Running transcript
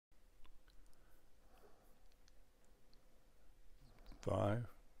5,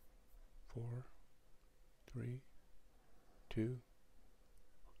 4, 3, 2.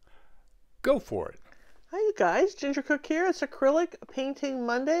 Go for it. Hi you guys, Ginger Cook here. It's Acrylic Painting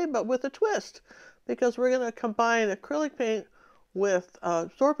Monday, but with a twist, because we're going to combine acrylic paint with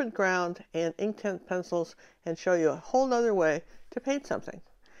absorbent ground and Inktense pencils and show you a whole nother way to paint something.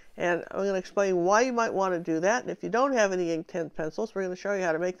 And I'm going to explain why you might want to do that. And if you don't have any Inktense pencils, we're going to show you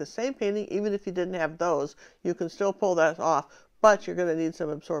how to make the same painting. Even if you didn't have those, you can still pull that off, but you're going to need some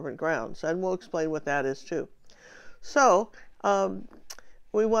absorbent grounds, and we'll explain what that is too. So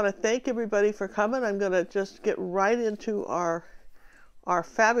we want to thank everybody for coming. I'm going to just get right into our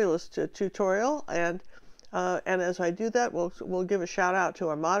fabulous tutorial, and as I do that, we'll give a shout out to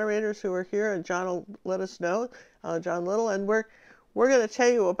our moderators who are here, and John will let us know, John Little, and we're going to tell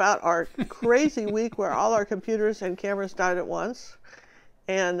you about our crazy week where all our computers and cameras died at once,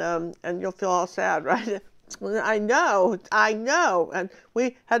 and you'll feel all sad, right? I know, and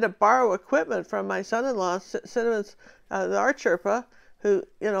we had to borrow equipment from my son-in-law, Cinnamon's, the art Sherpa, who,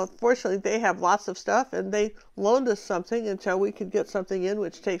 fortunately they have lots of stuff, and they loaned us something until we could get something in,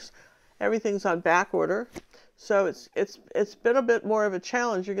 which takes, everything's on back order. So it's been a bit more of a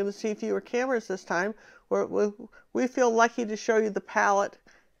challenge. You're going to see fewer cameras this time. We feel lucky to show you the palette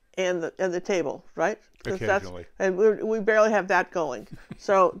and the table, right? Occasionally. And we barely have that going.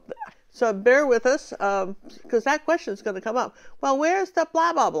 So bear with us, because that question is going to come up. Well, where's the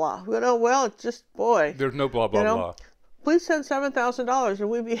blah, blah, blah? Well, it's just, boy. There's no blah, blah, blah. Please send $7,000 and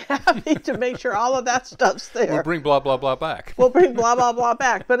we'd be happy to make sure all of that stuff's there. We'll bring blah, blah, blah back. We'll bring blah, blah, blah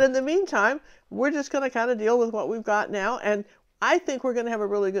back. But in the meantime, we're just going to kind of deal with what we've got now. And I think we're going to have a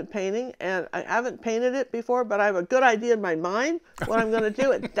really good painting. And I haven't painted it before, but I have a good idea in my mind what I'm going to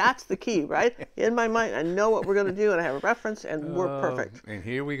do. And that's the key, right? In my mind, I know what we're going to do, and I have a reference, and we're perfect. And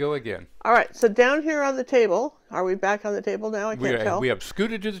here we go again. All right, so down here on the table, are we back on the table now? I can't tell. We have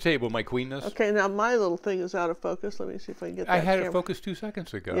scooted to the table, my queenness. Okay, now my little thing is out of focus. Let me see if I can get that. I had it focused 2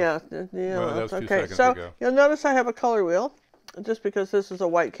 seconds ago. Yeah. Well, that was okay. 2 seconds So ago. you'll notice I have a color wheel, just because this is a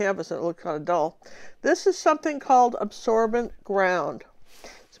white canvas and it looks kind of dull. This is something called absorbent ground.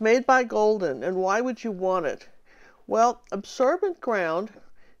 It's made by Golden, and why would you want it? Well, absorbent ground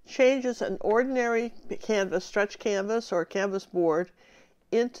changes an ordinary canvas, stretch canvas or canvas board,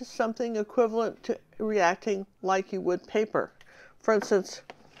 into something equivalent to reacting like you would paper. For instance,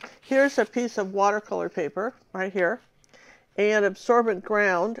 here's a piece of watercolor paper right here, and absorbent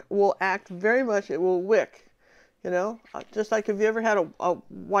ground will act very much, it will wick. Just like, have you ever had a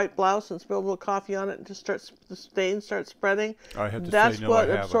white blouse and spilled a little coffee on it and just the stains start spreading? I have to That's say, no, what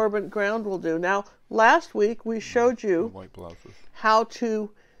absorbent ground will do. Now, last week we showed you white blouses. how to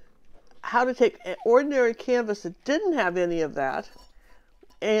take an ordinary canvas that didn't have any of that,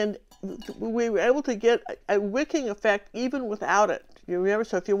 and we were able to get a wicking effect even without it. You remember?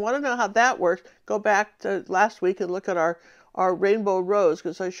 So if you want to know how that works, go back to last week and look at our rainbow rose,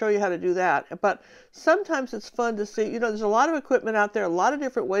 because I show you how to do that. But sometimes it's fun to see, there's a lot of equipment out there, a lot of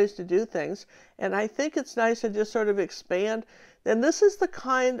different ways to do things, and I think it's nice to just sort of expand. And this is the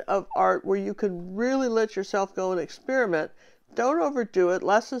kind of art where you can really let yourself go and experiment. Don't overdo it.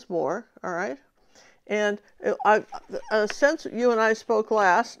 Less is more, all right? And since you and I spoke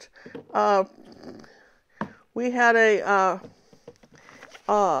last, we had I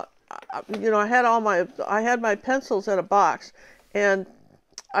had my pencils in a box, and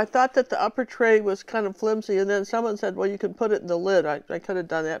I thought that the upper tray was kind of flimsy, and then someone said, well, you can put it in the lid. I could have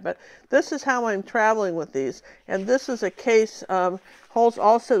done that, but this is how I'm traveling with these. And this is a case, holds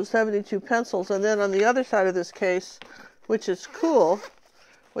also 72 pencils, and then on the other side of this case, which is cool,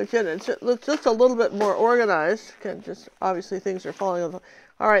 which it's just a little bit more organized. Obviously things are falling off.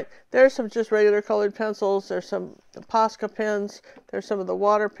 All right, there's some just regular colored pencils. There's some Posca pens. There's some of the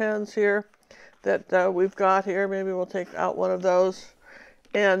water pens here that we've got here. Maybe we'll take out one of those.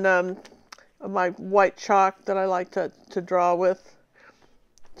 And my white chalk that I like to draw with.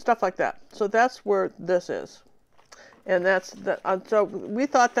 Stuff like that. So that's where this is. And so we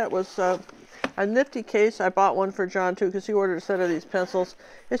thought that was a nifty case. I bought one for John too, because he ordered a set of these pencils.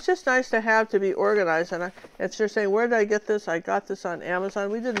 It's just nice to have to be organized. And if you're saying, where did I get this? I got this on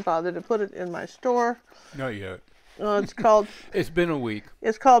Amazon. We didn't bother to put it in my store. Not yet. It's called... It's been a week.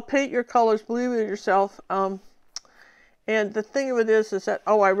 It's called Paint Your Colors, Believe It Yourself. And the thing of it is that,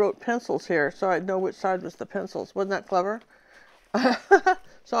 I wrote pencils here, so I know which side was the pencils. Wasn't that clever?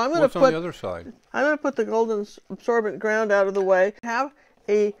 So I'm going to put... What's on the other side? I'm going to put the golden absorbent ground out of the way. Have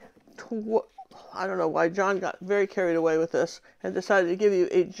I don't know why John got very carried away with this and decided to give you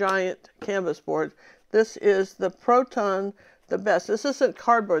a giant canvas board. This is the Proton, the best. This isn't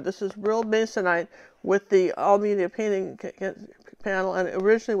cardboard. This is real masonite with the all media painting panel, and it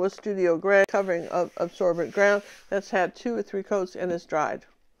originally was Studio Gray, covering of absorbent ground that's had 2 or 3 coats and is dried.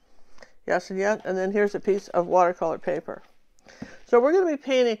 Yes and yes. And then here's a piece of watercolor paper. So we're going to be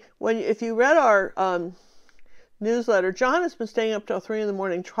painting. If you read our newsletter, John has been staying up till 3 in the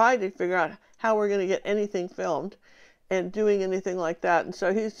morning trying to figure out how we're going to get anything filmed and doing anything like that. And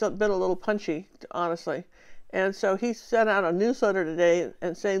so he's been a little punchy, honestly. And so he sent out a newsletter today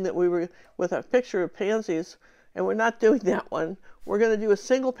and saying that we were with a picture of pansies, and we're not doing that one. We're going to do a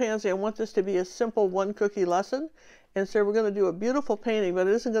single pansy. I want this to be a simple 1 cookie lesson. And so we're going to do a beautiful painting, but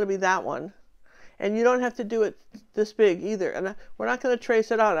it isn't going to be that one. And you don't have to do it this big either. And we're not going to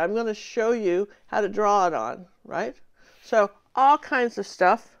trace it on. I'm going to show you how to draw it on, right? So all kinds of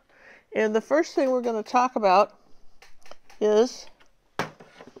stuff. And the first thing we're going to talk about is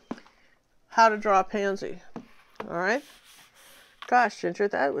how to draw a pansy. All right? Gosh, Ginger,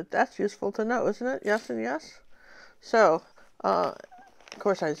 that's useful to know, isn't it? Yes and yes? So, of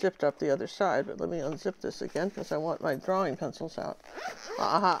course, I zipped up the other side, but let me unzip this again because I want my drawing pencils out.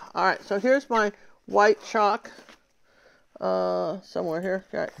 Aha. All right, so here's my white chalk somewhere here.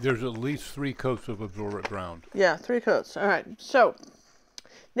 Okay. There's at least 3 coats of absorbent ground. Yeah, 3 coats. All right. So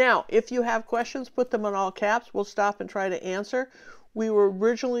now, if you have questions, put them in all caps. We'll stop and try to answer. We were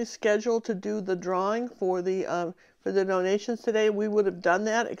originally scheduled to do the drawing for the donations today. We would have done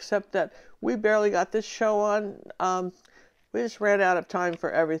that, except that we barely got this show on. We just ran out of time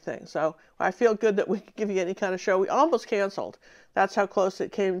for everything. So I feel good that we could give you any kind of show. We almost canceled. That's how close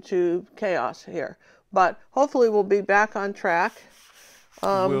it came to chaos here. But hopefully we'll be back on track.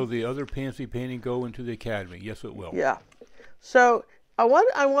 Will the other pansy painting go into the Academy? Yes, it will. Yeah. So what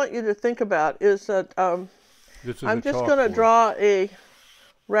I want you to think about is that I'm just going to draw a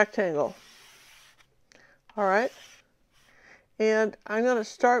rectangle. All right. And I'm going to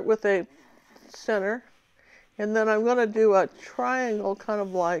start with a center. And then I'm going to do a triangle kind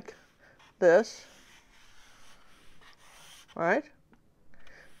of like this. All right.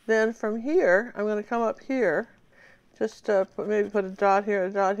 Then from here, I'm going to come up here. Just maybe put a dot here,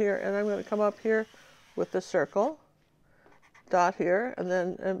 and I'm going to come up here with the circle. Dot here, and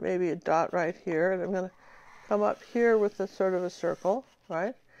then maybe a dot right here. And I'm going to come up here with a sort of a circle,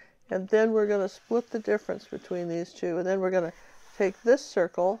 right? And then we're going to split the difference between these two. And then we're going to take this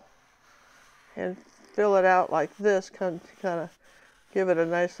circle and fill it out like this, kind of give it a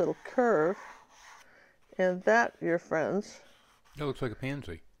nice little curve. And that, your friends, that looks like a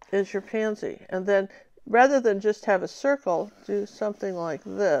pansy, is your pansy. And then rather than just have a circle, do something like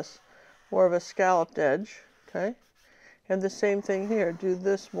this, more of a scalloped edge, okay? And the same thing here, do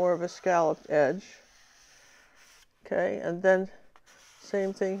this more of a scalloped edge, okay? And then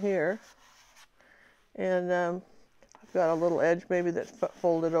same thing here. And I've got a little edge maybe that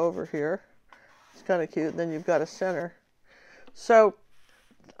folded over here. It's kind of cute. And then you've got a center. So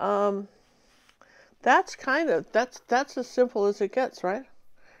that's as simple as it gets, right?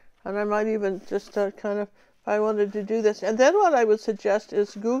 And I might even just kind of, if I wanted to do this. And then what I would suggest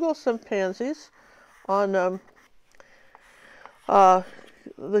is Google some pansies on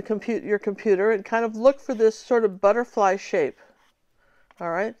your computer and kind of look for this sort of butterfly shape. All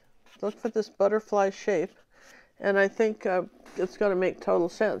right? Look for this butterfly shape. And I think it's going to make total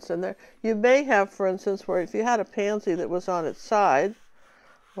sense. And there, you may have, for instance, where if you had a pansy that was on its side,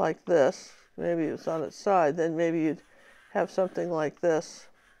 like this, maybe it was on its side, then maybe you'd have something like this,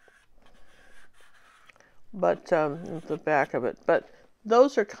 but the back of it. But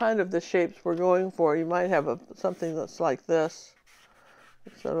those are kind of the shapes we're going for. You might have something that's like this,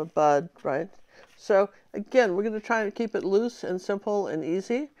 sort of a bud, right? So again, we're going to try to keep it loose and simple and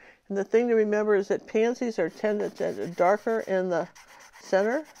easy. And the thing to remember is that pansies are darker in the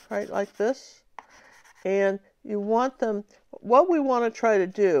center, right, like this. And you want them, what we want to try to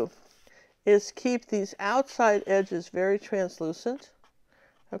do is keep these outside edges very translucent,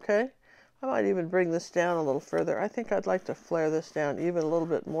 okay? I might even bring this down a little further. I think I'd like to flare this down even a little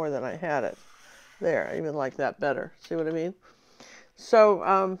bit more than I had it. There, I even like that better. See what I mean? So,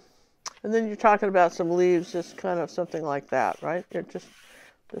 and then you're talking about some leaves, just kind of something like that, right? You're just,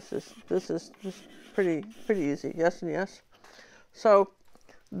 this is just pretty easy. Yes and yes. So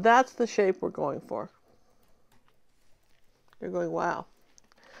that's the shape we're going for. You're going, wow.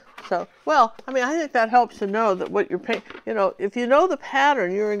 So, well, I mean, I think that helps to know that what you're painting, you know, if you know the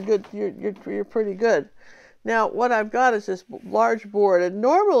pattern, you're in good, you're pretty good. Now, what I've got is this large board, and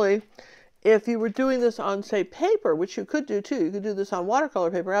normally, if you were doing this on, say, paper, which you could do too, you could do this on watercolor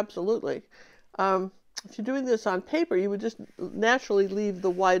paper, absolutely. If you're doing this on paper, you would just naturally leave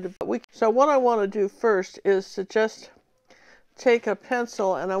the white. So what I want to do first is to just take a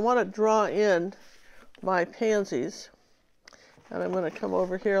pencil, and I want to draw in my pansies. And I'm going to come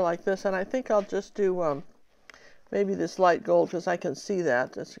over here like this, and I think I'll just do maybe this light gold because I can see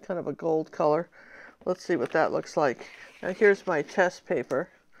that. It's kind of a gold color. Let's see what that looks like. Now here's my test paper,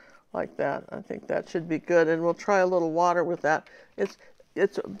 like that. I think that should be good, and we'll try a little water with that. It's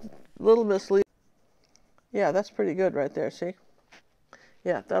a little misleading. Yeah, that's pretty good right there, see?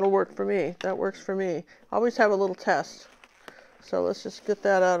 Yeah, that'll work for me. That works for me. Always have a little test. So let's just get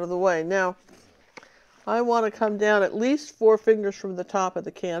that out of the way. Now, I want to come down at least 4 fingers from the top of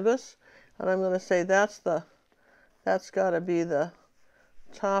the canvas, and I'm going to say that's got to be the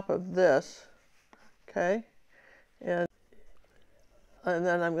top of this, okay? And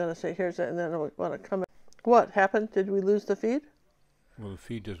then I'm going to say here's it, and then I want to come in. What happened? Did we lose the feed? Well, the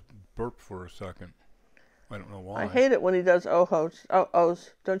feed just burped for a second. I don't know why. I hate it when he does ohs,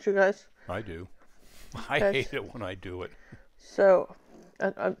 don't you guys? I do. I hate it when I do it. So,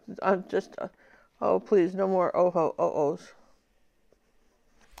 I'm just, oh please, no more ohs.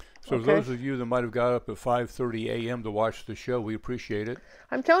 So okay. Those of you that might have got up at 5:30 a.m. to watch the show, we appreciate it.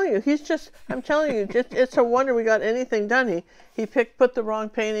 I'm telling you, I'm telling you, it's a wonder we got anything done. He put the wrong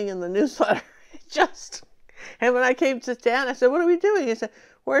painting in the newsletter. And when I came to Dan, I said, what are we doing? He said,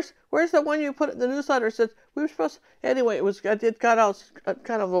 where's the one you put in the newsletter? I said, we were supposed to, anyway, it got all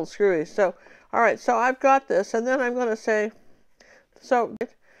kind of a little screwy. So, all right, so I've got this, and then I'm going to say,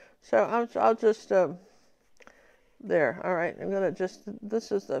 I'll just, there, all right, I'm going to just,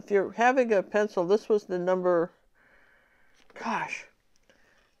 this is, if you're having a pencil, this was the number, gosh,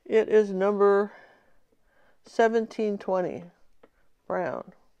 it is number 1720,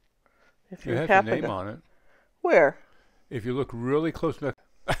 brown. If you it has happen a name to, on it. Where? If you look really close enough.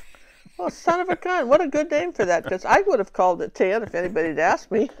 Well, son of a gun, what a good name for that, because I would have called it tan if anybody had asked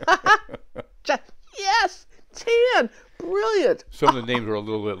me. Yes, tan, brilliant. Some of the names are a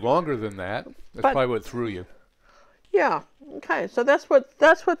little bit longer than that. That's probably what threw you. Yeah, okay, so that's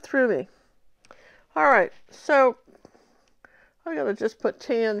what threw me. All right, so I'm going to just put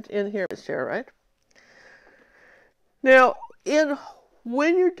tan in here, right? Now,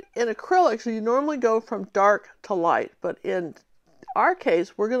 when you're in acrylics, you normally go from dark to light, but in our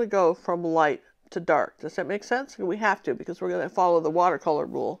case, we're going to go from light to dark. Does that make sense? We have to, because we're going to follow the watercolor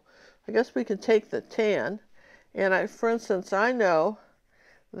rule. I guess we can take the tan, and for instance, I know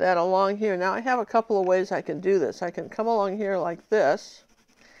that along here, now I have a couple of ways I can do this. I can come along here like this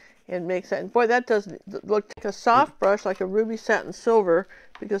and make that, and boy, that doesn't look like a soft brush, like a ruby satin silver,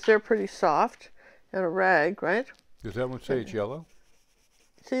 because they're pretty soft, and a rag, right? Does that one say it's yellow?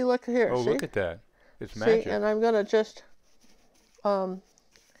 See, look here. Oh, see? look at that. It's magic. See, and I'm going to just like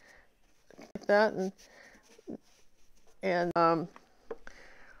that, and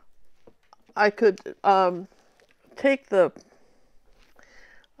I could take the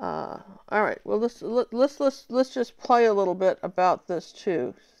all right, well, let's just play a little bit about this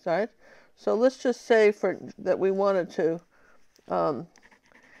too, right? So let's just say that we wanted to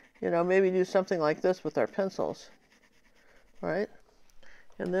you know, maybe do something like this with our pencils, right?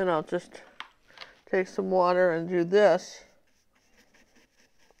 And then I'll just take some water and do this.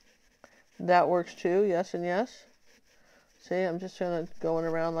 That works too, yes and yes. See, I'm just going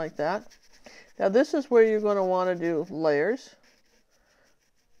around like that. Now this is where you're going to want to do layers.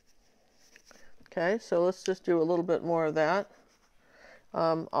 Okay, so let's just do a little bit more of that.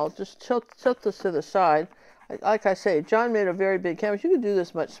 I'll just tilt this to the side. Like I say, John made a very big canvas. You can do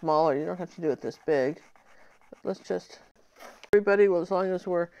this much smaller. You don't have to do it this big. But let's just, everybody, well, as long as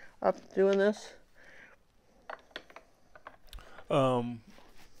we're up doing this. Well,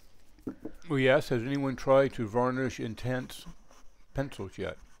 yes. Has anyone tried to varnish Inktense pencils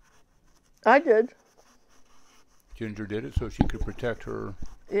yet? I did. Ginger did it so she could protect her.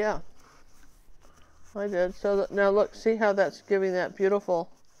 Yeah, I did. So now look, see how that's giving that beautiful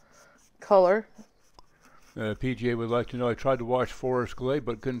color. PJ would like to know, I tried to wash Forest Glade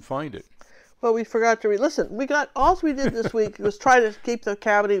but couldn't find it. Well, we forgot to listen. All we did this week was try to keep the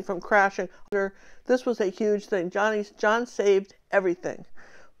cavity from crashing. This was a huge thing. John saved everything.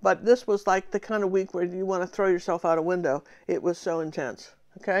 But this was like the kind of week where you want to throw yourself out a window. It was so intense.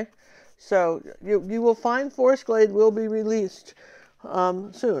 Okay? So you will find Forest Glade will be released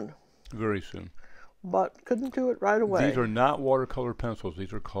soon. Very soon. But couldn't do it right away. These are not watercolor pencils.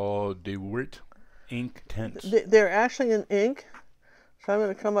 These are called Derwent Inktense. They're actually in ink. So I'm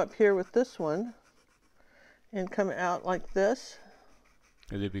going to come up here with this one and come out like this.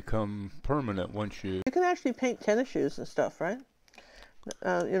 And they become permanent once you... You can actually paint tennis shoes and stuff, right?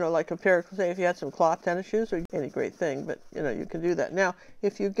 You know, like a pair of, say, if you had some cloth tennis shoes, or any great thing, but you know, you can do that. Now,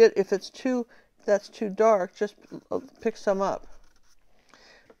 if that's too dark, just pick some up.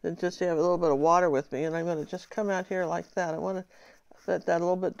 and just have a little bit of water with me, and I'm going to just come out here like that. I want to set that a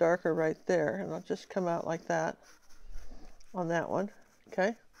little bit darker right there, and I'll just come out like that on that one.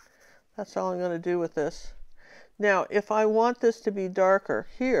 Okay, that's all I'm going to do with this. Now, if I want this to be darker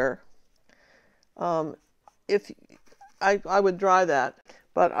here, if I would dry that,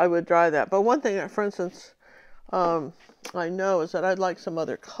 but one thing, for instance, I know is that I'd like some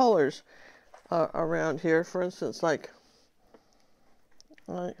other colors around here. For instance, like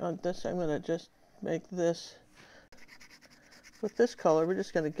on this, I'm going to just make this with this color. We're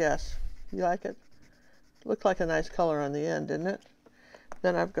just going to guess. You like it? Looked like a nice color on the end, didn't it?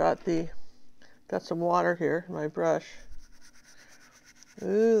 Then I've got some water here in my brush.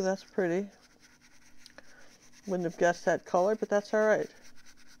 Ooh, that's pretty. Wouldn't have guessed that color, but that's all right.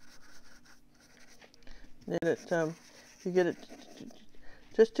 Need it, you get it,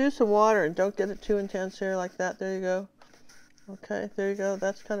 just do some water and don't get it too intense here like that. There you go. Okay, there you go.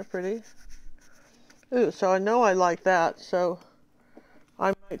 That's kind of pretty. Ooh, so I know I like that, so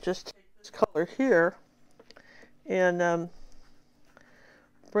I might just take this color here and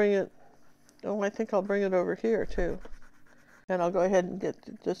bring it, oh, I think I'll bring it over here too. And I'll go ahead and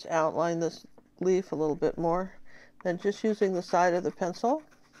just outline this leaf a little bit more. Then just using the side of the pencil,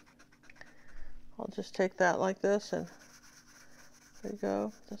 I'll just take that like this, and there you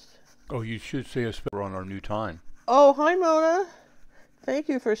go. Oh, you should say a spell on our new time. Oh, hi Mona. Thank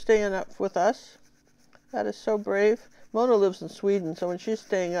you for staying up with us. That is so brave. Mona lives in Sweden, so when she's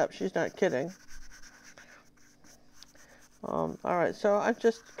staying up, she's not kidding. All right, so I'm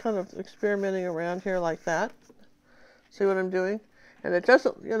just kind of experimenting around here like that. See what I'm doing? And it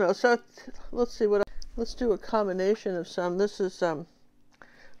doesn't, you know, so let's see let's do a combination of some. This is,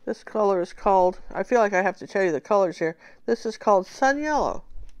 this color is called, I feel like I have to tell you the colors here. This is called Sun Yellow.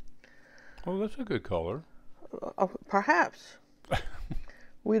 Oh, that's a good color. Perhaps.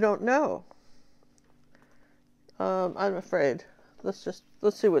 We don't know. I'm afraid. Let's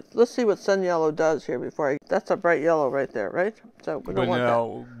see what Sun Yellow does here before that's a bright yellow right there, right? So we don't want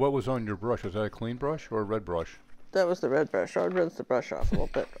that. What was on your brush? Was that a clean brush or a red brush? That was the red brush. I would rinse the brush off a little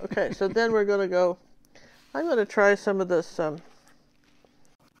bit. Okay, so then we're going to go, I'm going to try some of this, all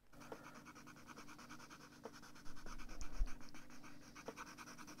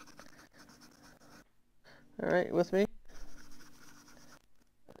right, with me?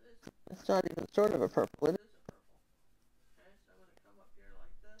 It's not even sort of a purple. It is a purple. Okay, so I'm going to come up here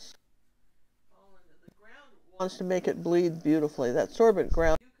like this. Oh, and the ground wants to make it bleed beautifully. That sorbent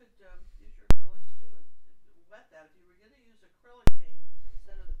ground. You could use your acrylics too and wet that. If you were going to use acrylic paint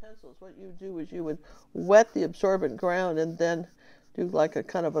instead of the pencils, what you would do is you would wet the absorbent ground and then do like a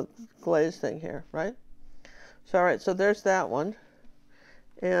kind of a glaze thing here, right? So, all right, so there's that one.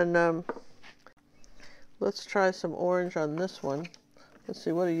 And let's try some orange on this one. Let's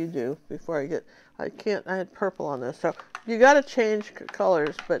see, what do you do before I had purple on this. So you got to change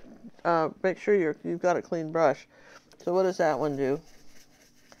colors, but make sure you've got a clean brush. So what does that one do?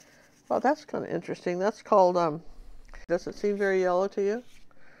 Well, that's kind of interesting. That's called, does it seem very yellow to you?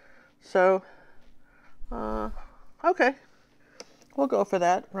 So, okay, we'll go for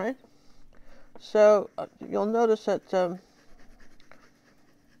that, right? So you'll notice that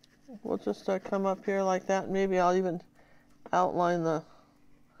we'll just come up here like that. Maybe I'll even outline the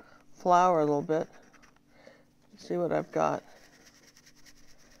flower a little bit. Let's see what I've got.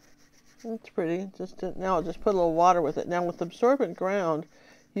 It's pretty. Now I'll just put a little water with it. Now with absorbent ground,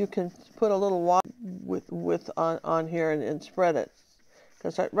 you can put a little water on here and spread it.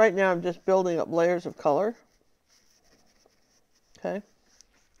 Because right now I'm just building up layers of color. Okay.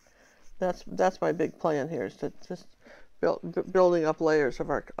 That's my big plan here, is to just building up layers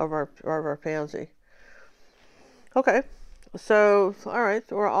of our pansy. Okay. So, all right,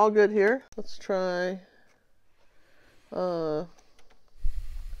 we're all good here. Let's try, come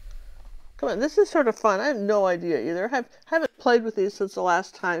on, this is sort of fun. I have no idea either. I haven't played with these since the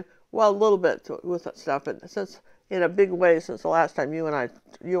last time, well, a little bit with that stuff, but in a big way since the last time you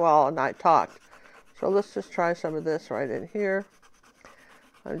all and I talked. So let's just try some of this right in here.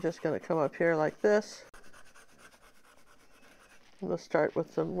 I'm just going to come up here like this. Let's start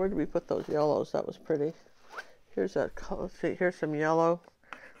with some, where did we put those yellows? That was pretty. Here's a color. See, here's some yellow.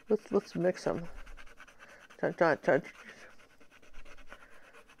 Let's mix them.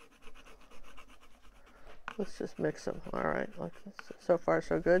 Let's just mix them. All right. So far,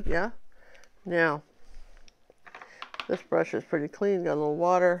 so good. Yeah. Now, this brush is pretty clean. Got a little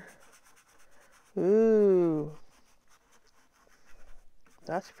water. Ooh,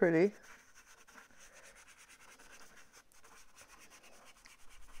 that's pretty.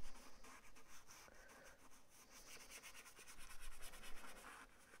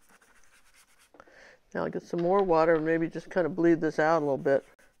 Now I'll get some more water and maybe just kind of bleed this out a little bit.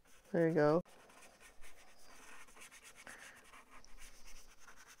 There you go.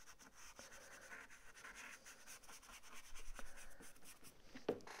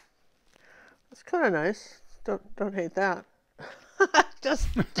 It's kind of nice. Don't hate that. Just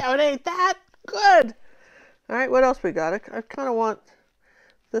don't hate that. Good. All right, what else we got? I kind of want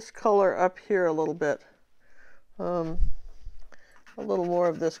this color up here a little bit. A little more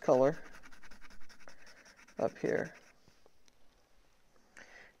of this color up here.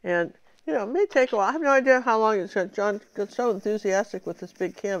 And, you know, it may take a while. I have no idea how long it's going to. John got so enthusiastic with this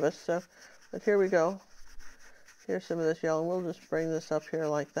big canvas. So, but here we go. Here's some of this yellow. We'll just bring this up here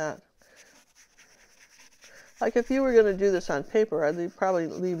like that. Like if you were going to do this on paper, I'd probably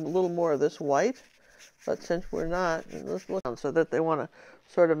leave a little more of this white. But since we're not, let's look so that they want to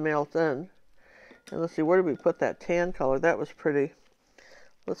sort of melt in. And let's see, where did we put that tan color? That was pretty.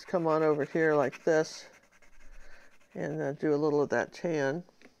 Let's come on over here like this and do a little of that tan.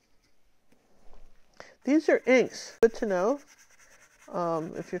 These are inks. Good to know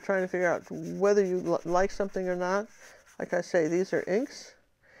if you're trying to figure out whether you like something or not. Like I say, these are inks.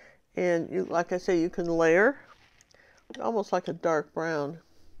 And you, like I say, you can layer. Almost like a dark brown.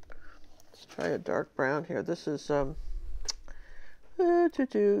 Let's try a dark brown here. This is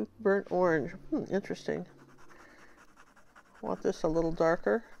burnt orange. Interesting. Want this a little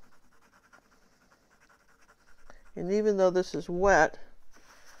darker. And even though this is wet,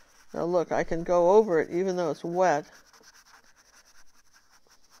 now look, I can go over it even though it's wet.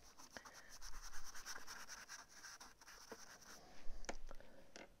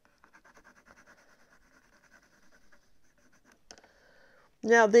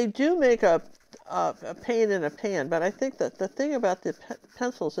 Now they do make a paint in a pan, but I think that the thing about the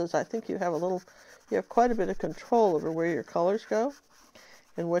pencils is I think you have quite a bit of control over where your colors go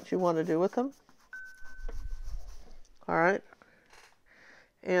and what you want to do with them. All right.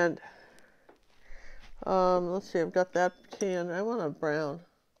 And let's see, I've got that tan. I want a brown.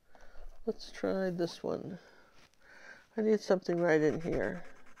 Let's try this one. I need something right in here.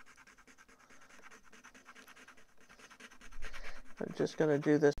 I'm just going to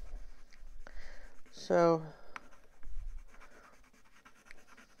do this. So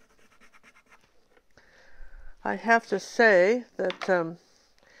I have to say that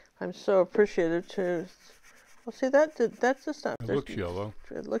I'm so appreciative to. Well, see that's just not. It looks yellow.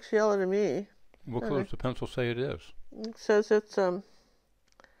 It looks yellow to me. What color does the pencil say it is? It says it's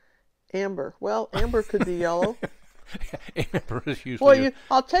amber. Well, amber could be yellow. Amber is usually. Well,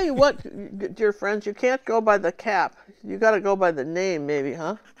 I'll tell you what, dear friends, you can't go by the cap. You got to go by the name, maybe,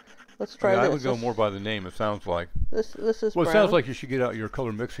 huh? Let's try this. I would go more by the name. It sounds like. This is. Well, brown. it sounds like you should get out your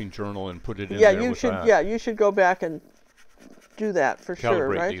color mixing journal and put it in yeah, there. You should. That. Yeah, you should go back and do that for sure,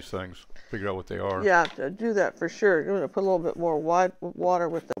 right? Calibrate these things. Figure out what they are. Yeah, do that for sure. I'm going to put a little bit more water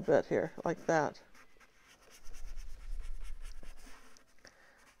with that bit here, like that.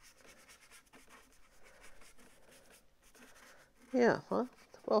 Yeah, huh?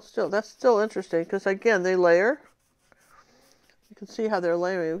 Well, that's still interesting because again, they layer. You can see how they're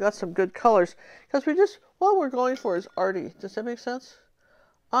layering. We've got some good colors because what we're going for is arty. Does that make sense?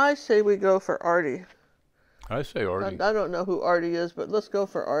 I say we go for arty. I say arty. I don't know who arty is, but let's go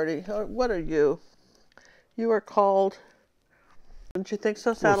for arty. What are you? You are called. Don't you think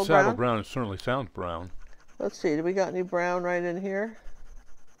so? Saddle brown. Saddle brown. It certainly sounds brown. Let's see. Do we got any brown right in here?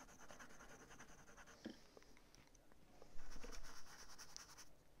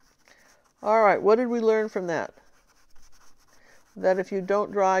 All right, what did we learn from that? That if you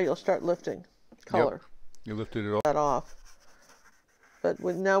don't dry, you'll start lifting color. Yep. You lifted it that off. But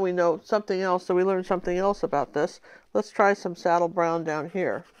now we know something else, so we learned something else about this. Let's try some saddle brown down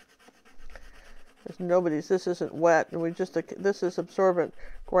here. This isn't wet, and this is absorbent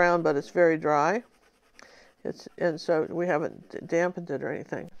ground, but it's very dry. And so we haven't dampened it or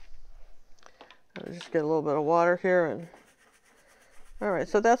anything. I'll just get a little bit of water here and. All right,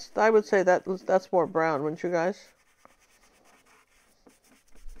 so I would say that's more brown, wouldn't you guys?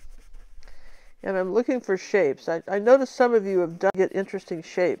 And I'm looking for shapes. I noticed some of you have get interesting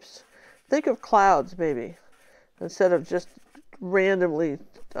shapes. Think of clouds, maybe, instead of just randomly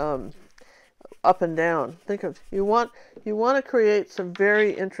up and down. Think of you want to create some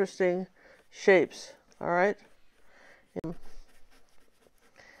very interesting shapes. All right.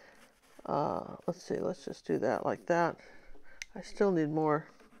 Let's see. Let's just do that like that. I still need more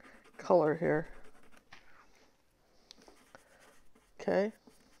color here. Okay.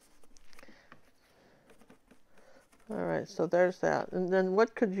 All right, so there's that. And then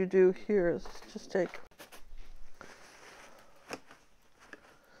what could you do here is just take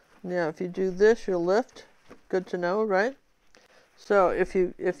Now, if you do this, you'll lift. Good to know, right? So if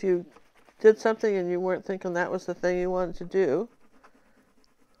you did something and you weren't thinking that was the thing you wanted to do,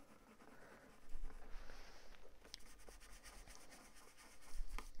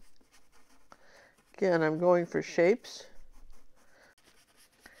 again, I'm going for shapes.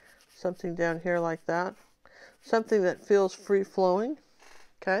 Something down here like that. Something that feels free-flowing,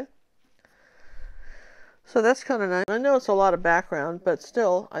 okay? So that's kind of nice. I know it's a lot of background, but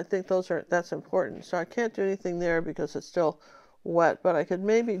still, I think that's important. So I can't do anything there because it's still wet, but I could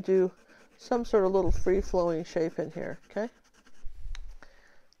maybe do some sort of little free-flowing shape in here, okay?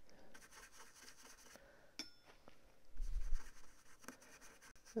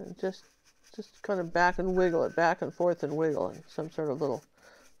 And just kind of back and wiggle it, back and forth and wiggle in some sort of little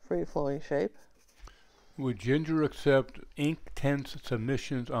free-flowing shape. Would Ginger accept Inktense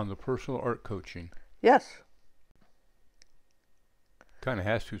submissions on the personal art coaching? Yes. Kind of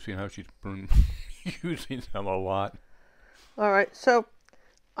has to, seeing how she's been using them a lot. All right, so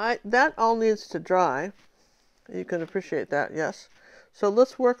that all needs to dry. You can appreciate that, yes. So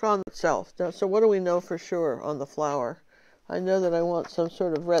let's work on itself. Now, so what do we know for sure on the flower? I know that I want some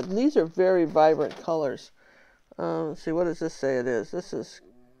sort of red. And these are very vibrant colors. Let's see, what does this say it is? This is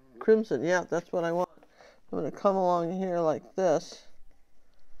crimson. Yeah, that's what I want. I'm going to come along here like this.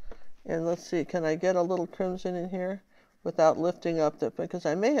 And let's see, can I get a little crimson in here without lifting up because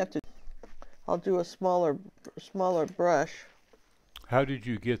I may have to, I'll do a smaller brush. How did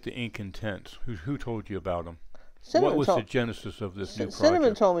you get the Inktense? Who told you about them? Cinnamon what was the genesis of this new project?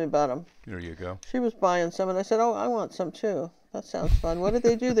 Cinnamon told me about them. There you go. She was buying some, and I said, oh, I want some too. That sounds fun. What did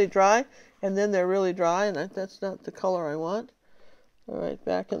they do? They dry, and then they're really dry, and that's not the color I want. All right,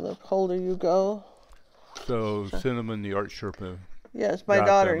 back in the holder you go. So Cinnamon, the art Sherpa. Yes, my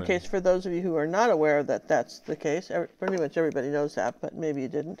daughter, in case for those of you who are not aware that that's the case. Pretty much everybody knows that, but maybe you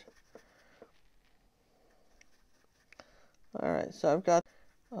didn't. All right, so I've got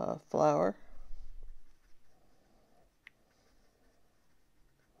flower.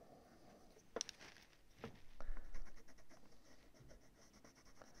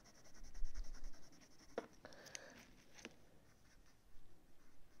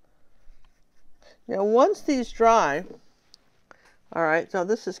 Now, once these dry, all right, now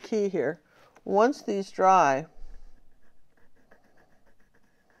this is key here. Once these dry,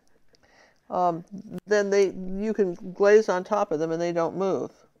 then you can glaze on top of them and they don't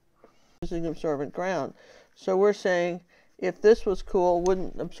move using absorbent ground. So we're saying if this was cool,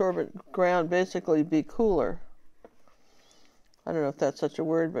 wouldn't absorbent ground basically be cooler? I don't know if that's such a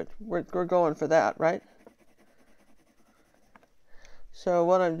word, but we're going for that, right? So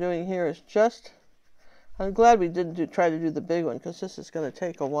what I'm doing here is just, I'm glad we didn't try to do the big one because this is going to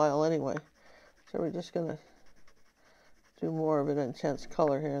take a while anyway. So we're just going to do more of an intense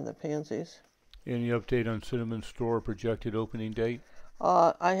color here in the pansies. Any update on Cinnamon store projected opening date?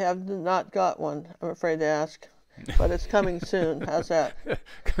 I have not got one, I'm afraid to ask, but it's coming soon. How's that?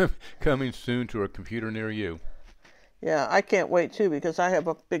 Coming soon to a computer near you. Yeah, I can't wait too because I have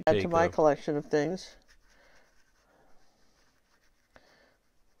a big add to my collection of things.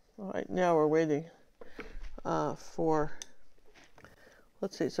 All right, now we're waiting for,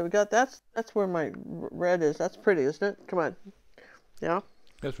 let's see, so we got, that's where my red is. That's pretty, isn't it? Come on. Yeah?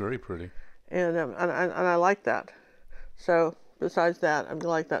 That's very pretty. And I like that. So besides that, I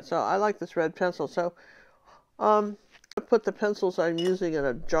like that. So I like this red pencil. So I put the pencils I'm using in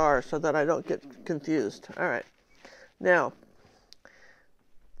a jar so that I don't get confused. All right. Now,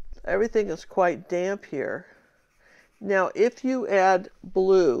 everything is quite damp here. Now, if you add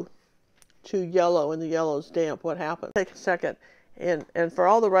blue to yellow and the yellow is damp, what happens? Take a second. And for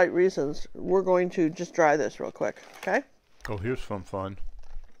all the right reasons, we're going to just dry this real quick, okay? Oh, here's some fun.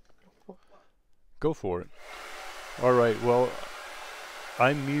 Go for it. All right, well,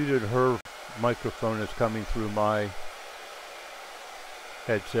 I muted her microphone that's coming through my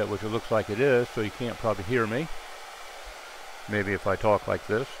headset, which it looks like it is, so you can't probably hear me. Maybe if I talk like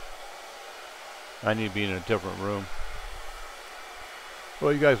this. I need to be in a different room.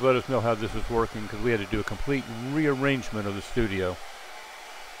 Well, you guys let us know how this is working because we had to do a complete rearrangement of the studio.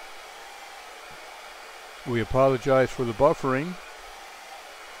 We apologize for the buffering,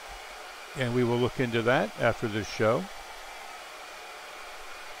 and we will look into that after this show.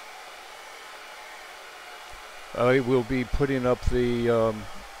 I will be putting up the,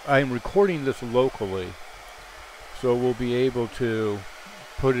 I'm recording this locally, so we'll be able to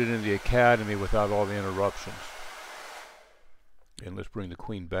put it in the Academy without all the interruptions. And let's bring the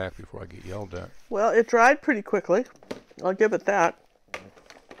Queen back before I get yelled at. Well, it dried pretty quickly. I'll give it that.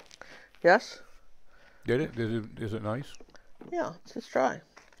 Yes? Did it? Is it nice? Yeah, it's dry.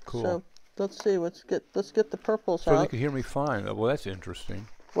 Cool. So let's see. Let's get the purples So out. they could hear me fine. Well, that's interesting.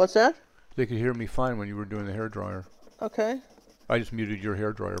 What's that? They could hear me fine when you were doing the hairdryer. Okay. I just muted your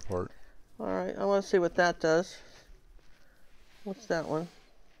hairdryer part. All right. I want to see what that does. What's that one?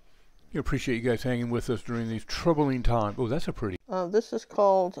 I appreciate you guys hanging with us during these troubling times. Oh, that's a pretty. This is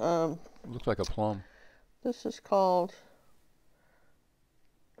called. Looks like a plum. This is called.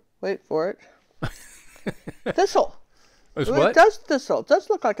 Wait for it. Thistle. It's Well, what? it does thistle. It does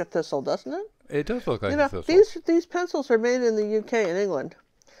look like a thistle, doesn't it? It does look like You a know, thistle. these pencils are made in the UK and England,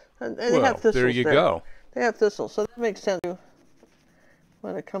 and they Well, have thistles there you there. go. They have thistles, so that makes sense. You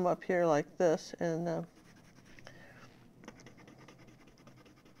want to come up here like this, and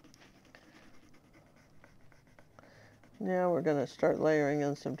now we're going to start layering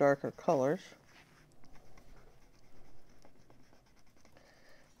in some darker colors.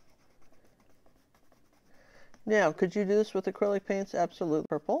 Now, could you do this with acrylic paints? Absolutely.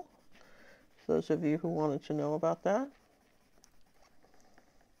 Purple. For those of you who wanted to know about that.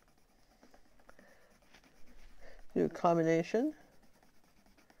 Do a combination.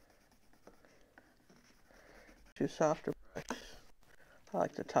 Too softer brush. I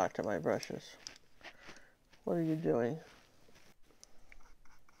like to talk to my brushes. What are you doing?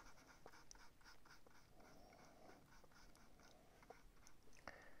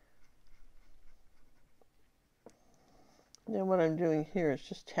 Now what I'm doing here is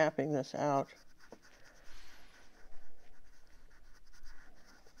just tapping this out.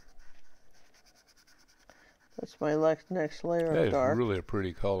 That's my next layer That of dark. is really a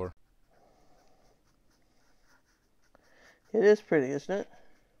pretty color. It is pretty, isn't it?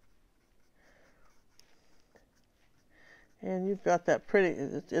 And you've got that pretty,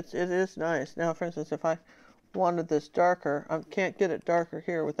 it is nice. Now, for instance, if I wanted this darker, I can't get it darker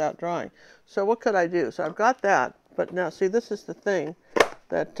here without drawing. So what could I do? So I've got that, but now see, this is the thing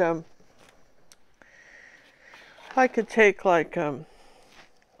that I could take like a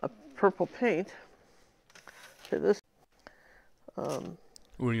purple paint to this.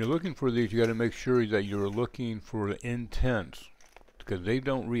 When you're looking for these, you got to make sure that you're looking for the intense, because they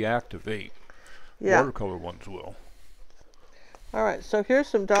don't reactivate. Yeah. Watercolor ones will. All right, so here's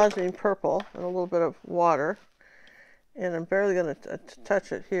some Dazzling Purple and a little bit of water, and I'm barely going to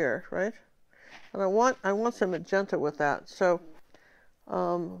touch it here, right? And I want some magenta with that. So,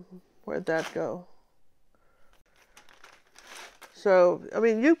 where'd that go? So, I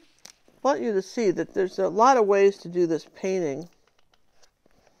mean, I want you to see that there's a lot of ways to do this painting.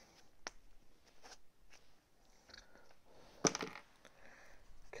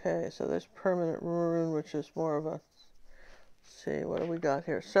 Okay, so there's Permanent Maroon, which is more of a, let's see, what do we got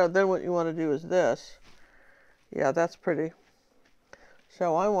here? So then what you want to do is this. Yeah, that's pretty.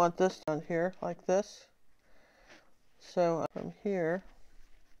 So I want this down here, like this. So from here,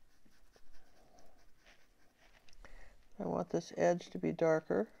 I want this edge to be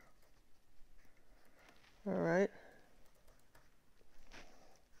darker. All right.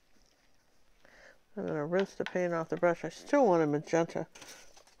 I'm going to rinse the paint off the brush. I still want a magenta.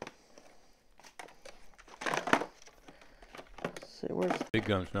 Let's see, where's... Big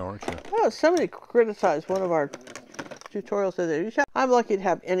guns now, aren't you? Oh, somebody criticized one of our tutorials today. I'm lucky to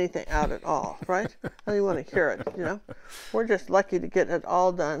have anything out at all, right? I don't even want to hear it, you know? We're just lucky to get it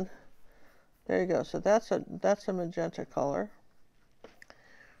all done. There you go. So that's a magenta color.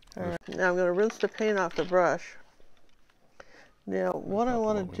 All right. Now I'm going to rinse the paint off the brush. Now what I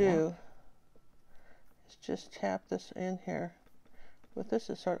want to do is just tap this in here. But this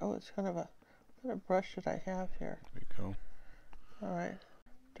is sort of, oh, it's kind of a, what brush should I have here? There you go. All right.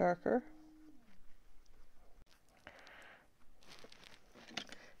 Darker.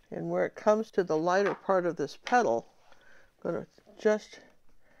 And where it comes to the lighter part of this petal, I'm going to just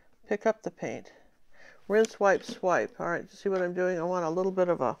pick up the paint. Rinse, wipe, swipe. All right, see what I'm doing? I want a little bit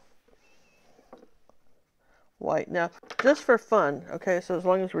of a white. Now, just for fun, okay, so as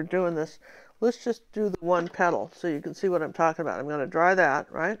long as we're doing this, let's just do the one petal so you can see what I'm talking about. I'm going to dry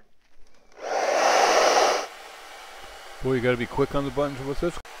that, right? Boy, you got to be quick on the buttons with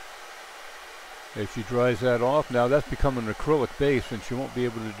this. If she dries that off, now that's become an acrylic base, and she won't be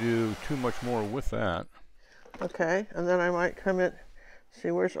able to do too much more with that. Okay, and then I might come in.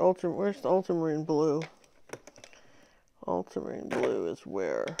 See, where's the ultramarine blue? Ultramarine blue is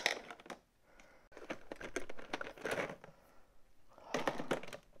where?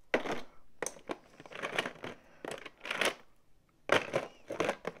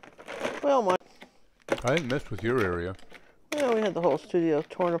 Well, I didn't mess with your area. well, we had the whole studio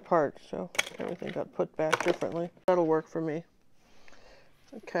torn apart, so everything got put back differently. That'll work for me.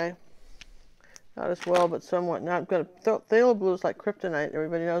 Okay. Not as well, but somewhat. Now I'm going to, phthalo blue is like kryptonite.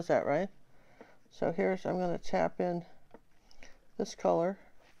 Everybody knows that, right? So here's, I'm going to tap in this color,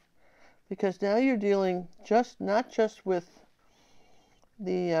 because now you're dealing not just with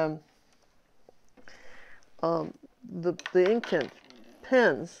the Inktense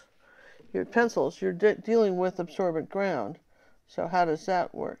pens, your pencils, you're dealing with absorbent ground. So how does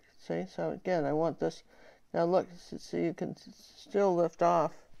that work? See, so again, I want this. Now look, see, you can still lift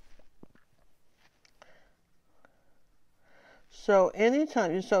off. So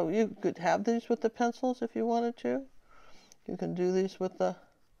anytime, so you could have these with the pencils if you wanted to. You can do these with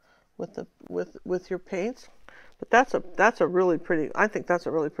your paints. But that's a really pretty. I think that's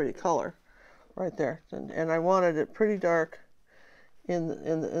a really pretty color, right there. And I wanted it pretty dark in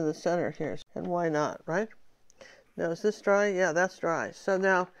the center here. And why not, right? Now is this dry? Yeah, that's dry. So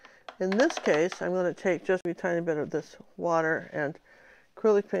now, in this case, I'm going to take just a tiny bit of this water and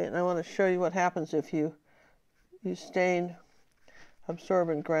acrylic paint, and I want to show you what happens if you stain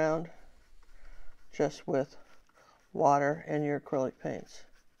absorbent ground just with water and your acrylic paints.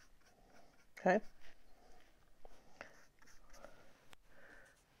 Okay?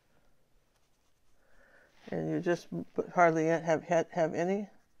 And you just hardly have any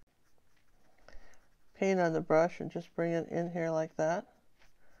paint on the brush, and just bring it in here like that.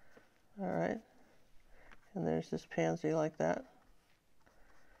 All right. And there's this pansy like that.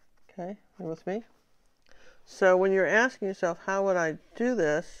 Okay, you with me? So when you're asking yourself, how would I do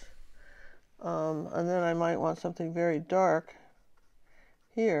this? And then I might want something very dark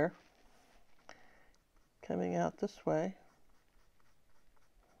here, coming out this way.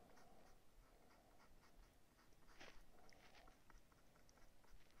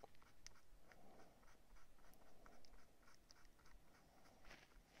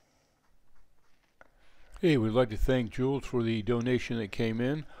 Hey, we'd like to thank Jules for the donation that came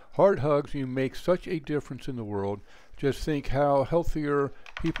in. Heart hugs, you make such a difference in the world. Just think how healthier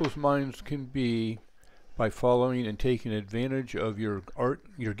people's minds can be by following and taking advantage of your art,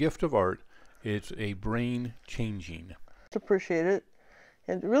 your gift of art. It's a brain changing. Appreciate it.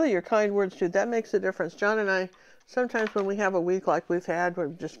 And really your kind words too, that makes a difference. John and I, sometimes when we have a week like we've had, we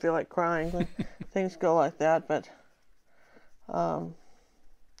just feel like crying when things go like that, but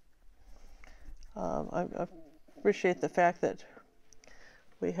I appreciate the fact that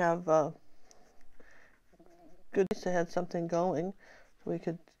we have good to have something going, so we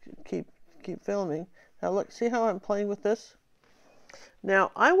could keep filming. Now look, see how I'm playing with this?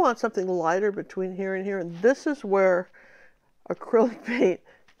 Now I want something lighter between here and here, and this is where acrylic paint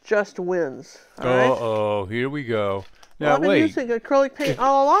just wins. Uh-oh, here we go. Now, I've been using acrylic paint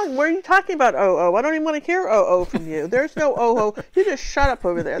all along. Where are you talking about oh? I don't even want to hear oh from you. There's no oh. You just shut up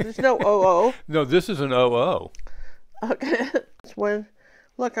over there. There's no oh. No, this is an oh. Okay. It's when,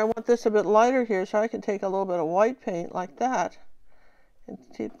 look, I want this a bit lighter here, so I can take a little bit of white paint like that, and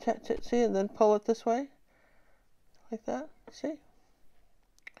see, and then pull it this way, like that. See?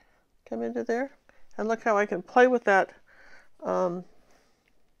 Come into there, and look how I can play with that. Look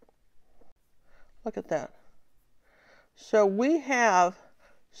at that. So we have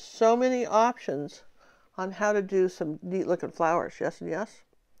so many options on how to do some neat looking flowers. Yes and yes.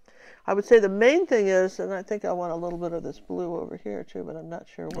 I would say the main thing is, and I think I want a little bit of this blue over here too, but I'm not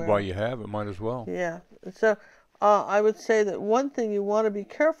sure where. While you have it, might as well. Yeah. So I would say that one thing you want to be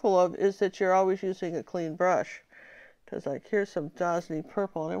careful of is that you're always using a clean brush. Because like here's some Dasny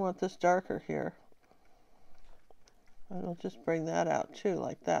purple, and I want this darker here. And I'll just bring that out too,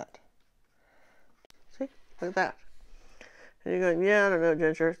 like that. See? Look at that. And you're going, yeah, I don't know,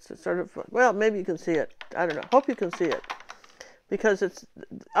 Ginger. It's sort of, well, maybe you can see it. I don't know. Hope you can see it. Because it's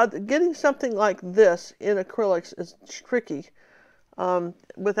getting something like this in acrylics is tricky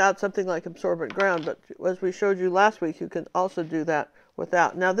without something like absorbent ground. But as we showed you last week, you can also do that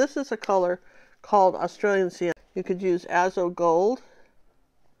without. Now, this is a color called Australian Sienna. You could use Azo Gold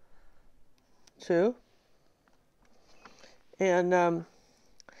too. And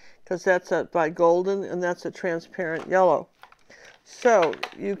because that's by Golden, and that's a transparent yellow. So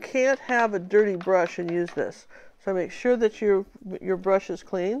you can't have a dirty brush and use this. So make sure that your brush is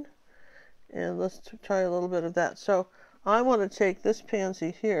clean. And let's try a little bit of that. So I want to take this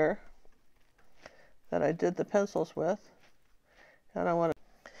pansy here that I did the pencils with, and I want to,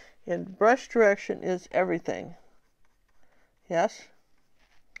 and brush direction is everything. Yes?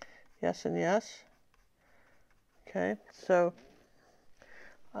 Yes and yes. Okay, so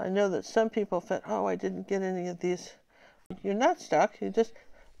I know that some people thought, oh, I didn't get any of these. You're not stuck. You just,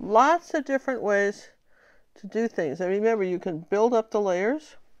 lots of different ways to do things. And remember, you can build up the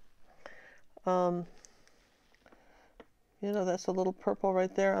layers. You know, that's a little purple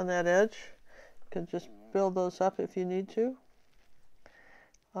right there on that edge. can just build those up if you need to.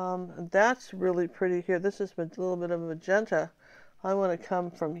 That's really pretty here. This is a little bit of magenta. I want to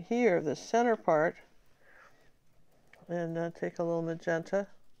come from here, the center part, and take a little magenta,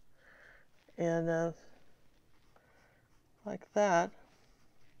 and like that.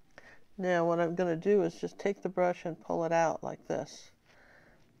 Now what I'm going to do is just take the brush and pull it out like this.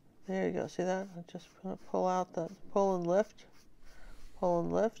 There you go. See that? I'm just going to pull out the pull and lift. Pull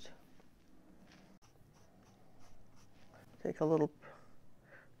and lift. Take a little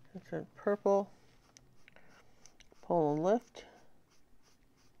purple. Pull and lift.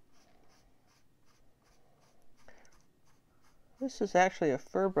 This is actually a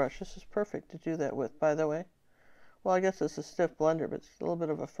fur brush. This is perfect to do that with, by the way. Well, I guess it's a stiff blender, but it's a little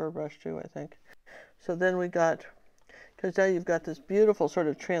bit of a fur brush too, I think. So then we got, because now you've got this beautiful sort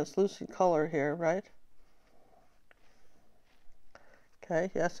of translucent color here, right?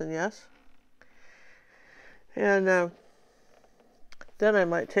 Okay, yes and yes. And then I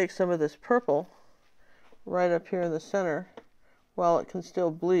might take some of this purple right up here in the center while it can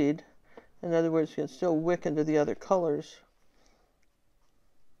still bleed. In other words, you can still wick into the other colors.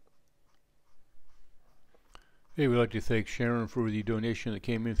 Hey, we'd like to thank Sharon for the donation that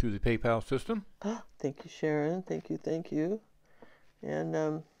came in through the PayPal system. Thank you, Sharon. Thank you, thank you. And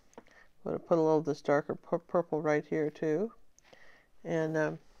I'm going to put a little of this darker purple right here too. And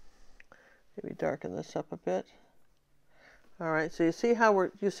maybe darken this up a bit. All right, so you see how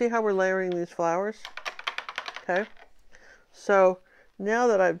we're layering these flowers? Okay. So now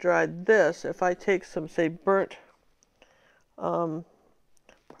that I've dried this, if I take some, say, burnt,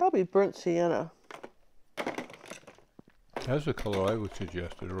 probably burnt sienna. That's the color I would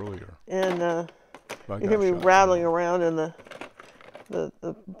suggested earlier. And you hear me rattling around in the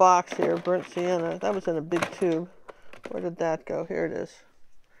box here, burnt sienna. That was in a big tube. Where did that go? Here it is.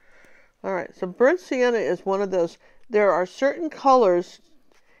 All right, so burnt sienna is one of those. There are certain colors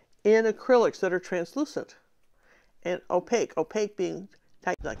in acrylics that are translucent and opaque. Opaque being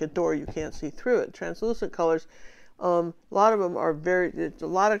tight, like a door, you can't see through it. Translucent colors, a lot of them are a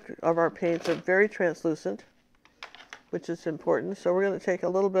lot of our paints are very translucent, which is important. So we're going to take a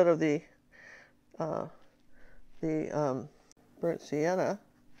little bit of the burnt sienna,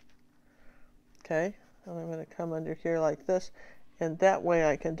 okay, and I'm going to come under here like this, and that way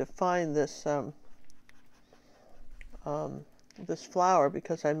I can define this this flower,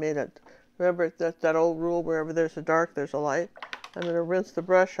 because I made it. Remember that old rule, wherever there's a dark, there's a light. I'm going to rinse the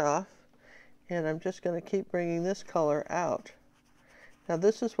brush off, and I'm just going to keep bringing this color out. Now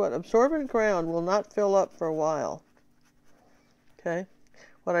this is what absorbent ground will not fill up for a while. Okay,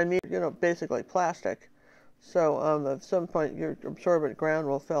 what I mean, basically plastic. So at some point your absorbent ground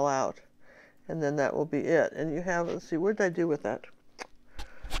will fill out, and then that will be it. And you have, let's see, what did I do with that?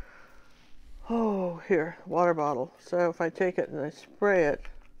 Oh, here, water bottle. So if I take it and I spray it,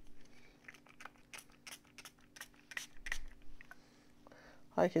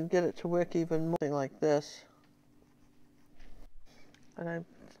 I can get it to wick even more like this. And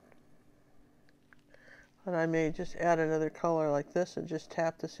I may just add another color like this and just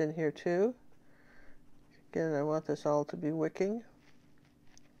tap this in here too. Again, I want this all to be wicking.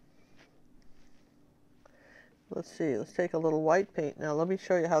 Let's see, let's take a little white paint now. Let me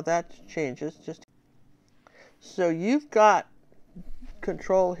show you how that changes. So you've got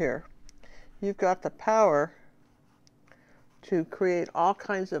control here. You've got the power to create all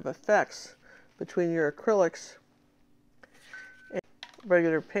kinds of effects between your acrylics and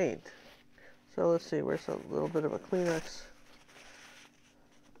regular paint. So let's see, where's a little bit of a Kleenex?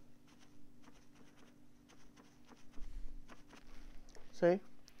 See?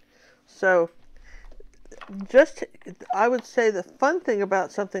 So I would say the fun thing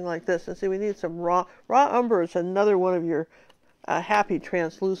about something like this, and see, we need some raw umber is another one of your happy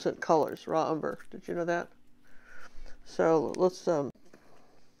translucent colors, raw umber. Did you know that? So let's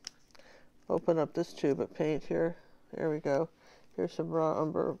open up this tube of paint here. There we go. Here's some raw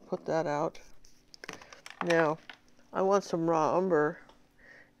umber. Put that out. Now, I want some raw umber,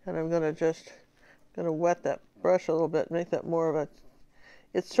 and I'm going to wet that brush a little bit, make that more of a,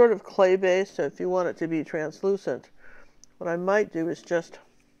 it's sort of clay-based, so if you want it to be translucent, what I might do is just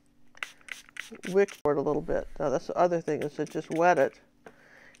wick for it a little bit. Now, that's the other thing, is to just wet it.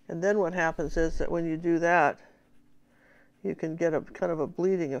 And then what happens is that when you do that, you can get a kind of a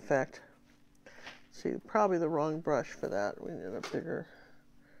bleeding effect. See, probably the wrong brush for that. We need a bigger,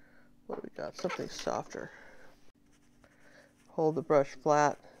 what do we got? Something softer. Hold the brush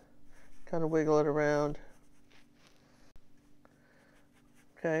flat, kind of wiggle it around.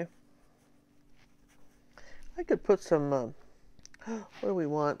 Okay. I could put some, what do we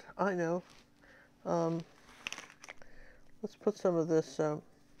want? I know. Let's put some of this, ooh,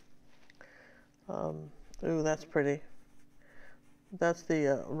 that's pretty. That's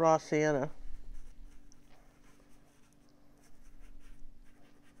the raw sienna.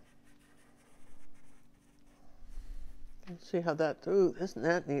 Let's see how that, ooh, isn't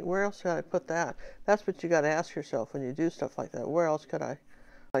that neat? Where else could I put that? That's what you got to ask yourself when you do stuff like that. Where else could I?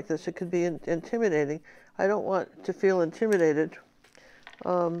 Like this, it could be intimidating. I don't want to feel intimidated.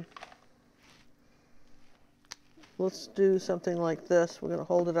 Let's do something like this. We're going to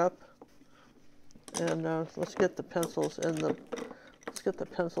hold it up, and let's get the pencils and let's get the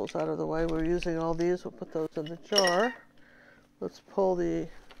pencils out of the way. We're using all these. We'll put those in the jar. Let's put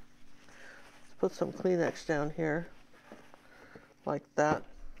some Kleenex down here, like that.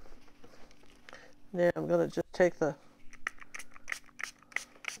 Now I'm going to just take I'm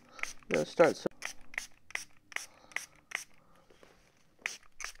going to start some.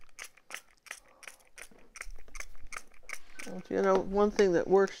 You know, one thing that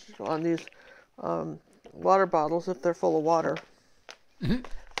works on these water bottles, if they're full of water,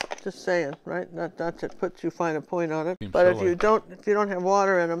 just saying, right? Not to put too fine a point on it, but if you don't have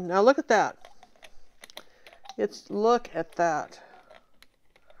water in them, now look at that. Look at that.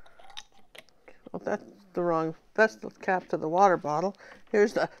 Well, that's the cap to the water bottle.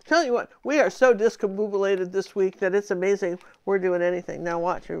 Tell you what, we are so discombobulated this week that it's amazing we're doing anything. Now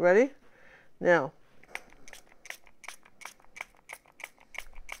watch, you ready? Now.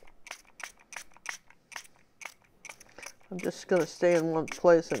 I'm just going to stay in one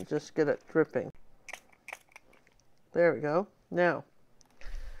place and just get it dripping. There we go. Now,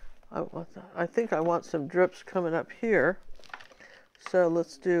 I think I want some drips coming up here. So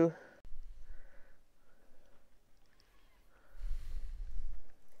let's do...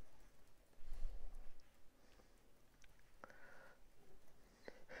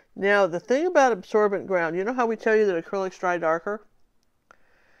 Now, the thing about absorbent ground, you know how we tell you that acrylics dry darker?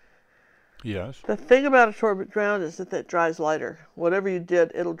 Yes. The thing about absorbent ground is that it dries lighter. Whatever you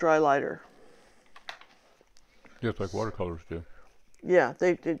did, it'll dry lighter. Just like watercolors do. Yeah,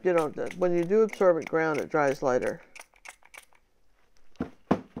 when you do absorbent ground, it dries lighter.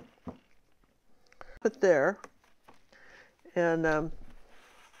 Put there, and I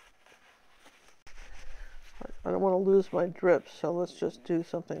don't want to lose my drips, so let's just do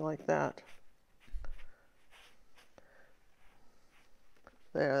something like that.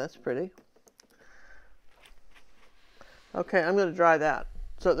 There, that's pretty. Okay, I'm going to dry that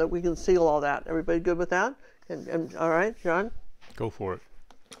so that we can seal all that. Everybody good with that? And all right, John? Go for it.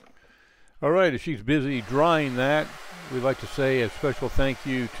 All right, if she's busy drying that, we'd like to say a special thank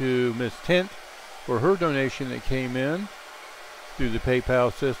you to Miss Tint for her donation that came in through the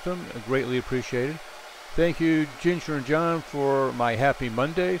PayPal system. Greatly appreciated. Thank you, Ginger and John, for my Happy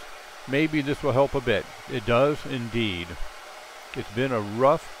Mondays. Maybe this will help a bit. It does indeed. It's been a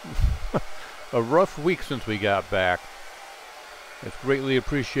rough week since we got back. It's greatly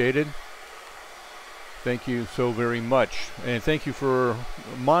appreciated. Thank you so very much. And thank you for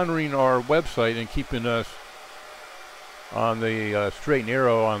monitoring our website and keeping us on the straight and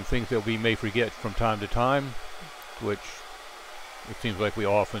narrow on things that we may forget from time to time, which it seems like we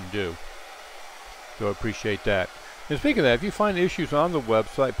often do. So I appreciate that. And speaking of that, if you find issues on the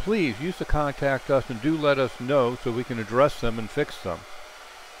website, please use the contact us and do let us know so we can address them and fix them.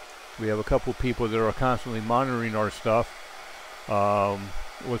 We have a couple people that are constantly monitoring our stuff,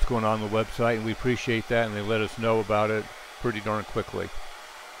 what's going on the website, and we appreciate that, and they let us know about it pretty darn quickly.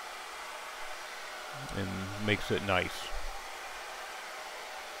 And makes it nice.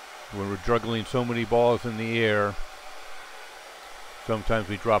 When we're juggling so many balls in the air, sometimes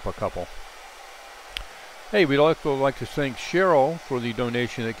we drop a couple. Hey, we'd also like to thank Cheryl for the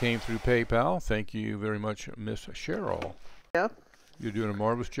donation that came through PayPal. Thank you very much, Miss Cheryl. Yeah. You're doing a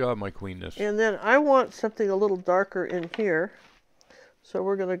marvelous job, my queenness. And then I want something a little darker in here. So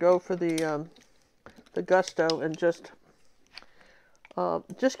we're going to go for the gusto and just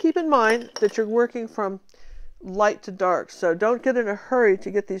keep in mind that you're working from light to dark. So don't get in a hurry to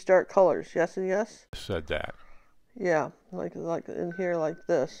get these dark colors. Yes and yes? Said that. Yeah, like in here like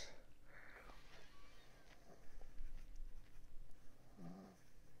this.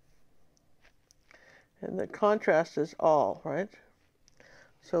 And the contrast is all, right?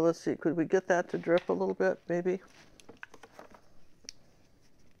 So let's see, could we get that to drip a little bit, maybe?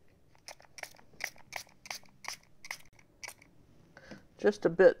 Just a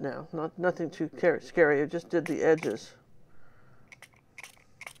bit now, nothing too scary. I just did the edges.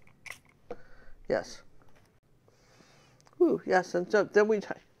 Yes. Ooh, yes, and so then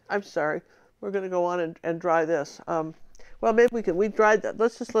I'm sorry, we're going to go on and dry this. Well, maybe we dried that.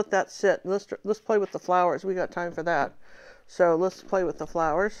 Let's just let that sit. Let's play with the flowers. We got time for that. So let's play with the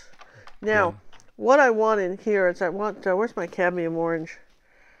flowers. Now, Okay. what I want in here is I want, where's my cadmium orange?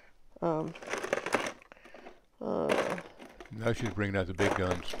 Now she's bringing out the big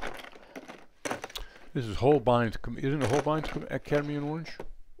guns. This is Holbein's, isn't it Holbein's cadmium orange?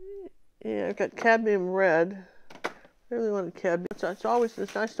 Yeah, I've got cadmium red. I really wanted cadmium.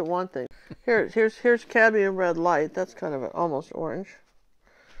 It's nice to want things. Here's cadmium red light. That's kind of almost orange.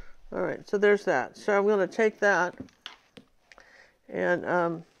 All right, so there's that. So I'm going to take that,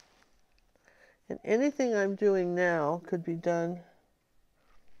 and anything I'm doing now could be done.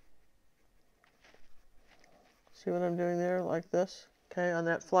 See what I'm doing there, like this, okay, on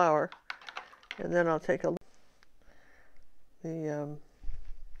that flower, and then I'll take the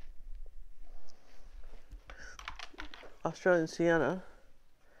Australian sienna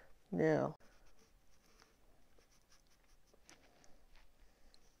now.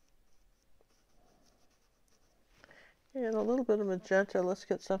 And a little bit of magenta. Let's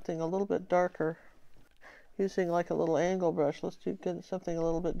get something a little bit darker. Using like a little angle brush, let's get something a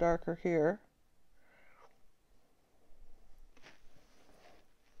little bit darker here.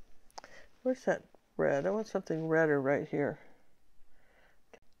 Where's that red? I want something redder right here.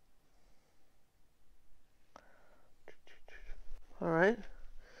 All right,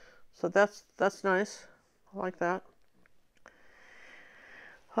 so that's nice. I like that.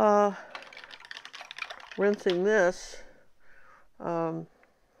 Rinsing this.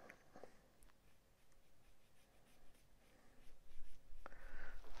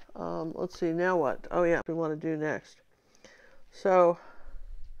 Let's see, now what? Oh yeah, we want to do next. So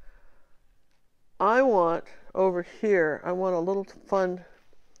I want over here, I want a little fun,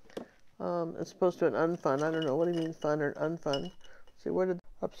 as opposed to an unfun. I don't know, what do you mean fun or unfun? See, where did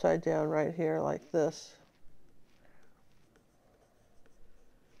upside down right here like this?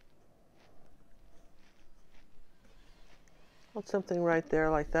 Want something right there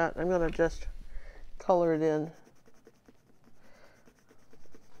like that. I'm going to just color it in.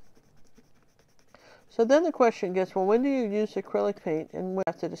 So then the question gets, well, when do you use acrylic paint? And we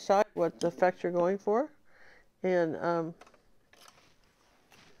have to decide what effect you're going for. And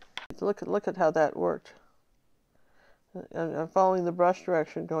look at how that worked. I'm following the brush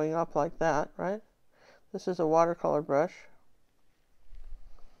direction going up like that, right? This is a watercolor brush.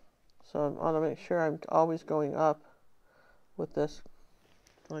 So I want to make sure I'm always going up with this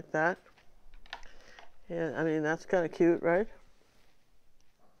like that. And I mean, that's kind of cute, right?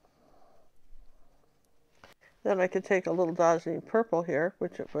 Then I could take a little dazzling purple here,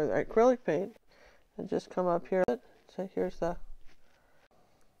 which with acrylic paint, and just come up here. So here's the,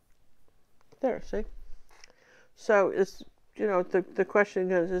 there, see? So it's, you know, the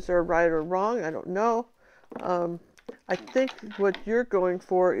question is there a right or wrong? I don't know. I think what you're going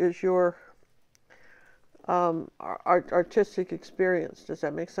for is your artistic experience. Does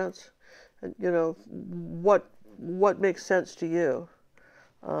that make sense? And, you know, what makes sense to you?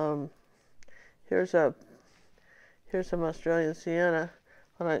 Here's some Australian sienna.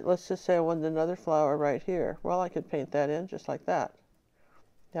 And let's just say I wanted another flower right here. Well, I could paint that in just like that.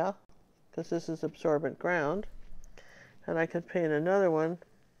 Yeah? Because this is absorbent ground. And I could paint another one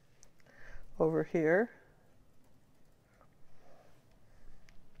over here.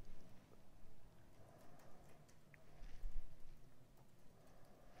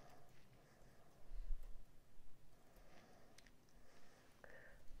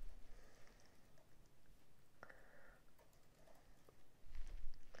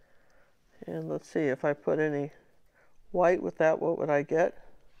 And let's see, if I put any white with that, what would I get?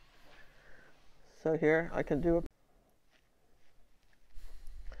 So here, I can do a,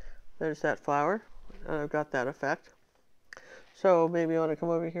 there's that flower, and I've got that effect. So maybe I want to come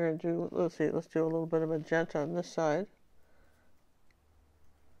over here and do, let's see, let's do a little bit of magenta on this side.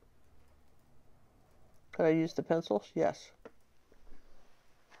 Could I use the pencils? Yes.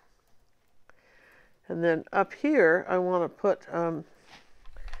 And then up here, I want to put,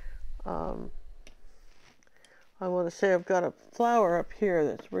 I want to say I've got a flower up here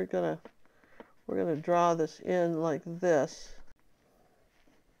that we're gonna draw this in like this.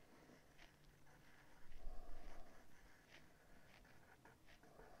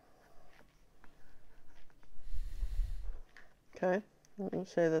 Okay, I'm gonna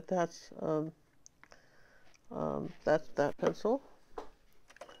say that's that pencil,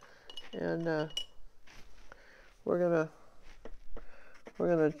 and we're gonna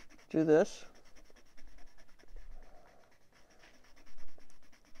do this.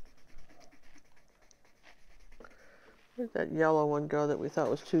 Where'd that yellow one go that we thought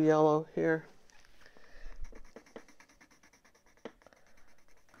was too yellow here?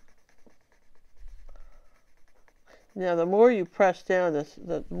 Now, the more you press down,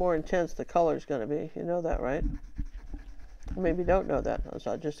 the more intense the color is going to be. You know that, right? Maybe you don't know that,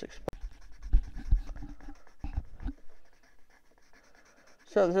 so I'll just explain.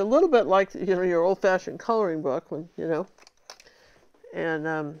 So it's a little bit like, you know, your old-fashioned coloring book, when, you know, and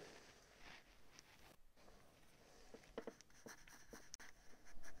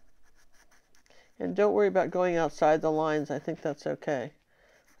don't worry about going outside the lines. I think that's okay.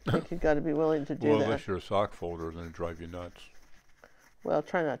 I think you've got to be willing to do that. Well, unless you're a sock folder, then it'll drive you nuts. Well,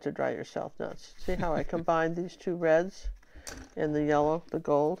 try not to drive yourself nuts. See how I combined these two reds and the yellow, the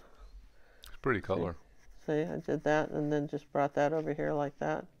gold? It's a pretty color. See, I did that and then just brought that over here like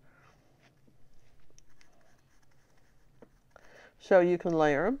that. So you can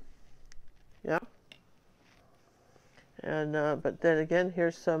layer them. Yeah. And, but then again,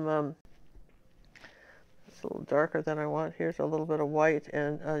 here's some, it's a little darker than I want. Here's a little bit of white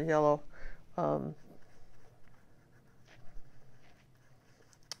and yellow.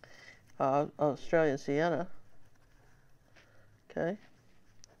 Australian sienna. Okay.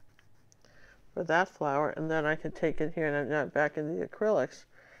 For that flower, and then I can take it here, and I'm not back in the acrylics.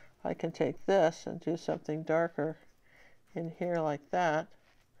 I can take this and do something darker in here like that.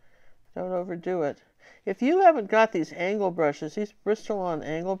 Don't overdo it. If you haven't got these angle brushes, these Bristol-on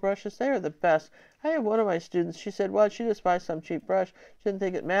angle brushes, they are the best. I have one of my students, she said, well, she just buys some cheap brush. She didn't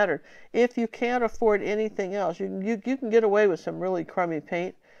think it mattered. If you can't afford anything else, you can get away with some really crummy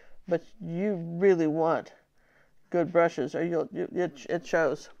paint, but you really want good brushes, or it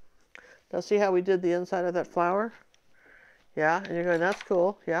shows. Now see how we did the inside of that flower? Yeah, and you're going, that's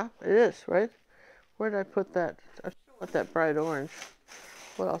cool. Yeah, it is, right? Where did I put that? I still want that bright orange.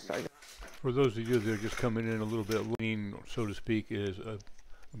 What else did I got? For those of you that are just coming in a little bit lean, so to speak, is a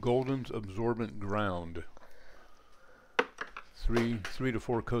Golden's Absorbent Ground. Three to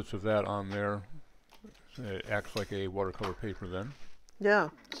four coats of that on there. It acts like a watercolor paper then. Yeah,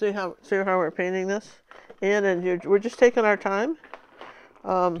 see how we're painting this? And we're just taking our time.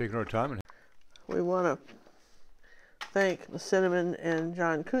 Taking our time. And we want to thank Cinnamon and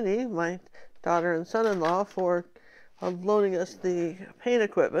John Cooney, my daughter and son-in-law, for loaning us the paint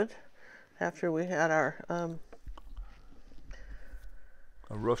equipment after we had our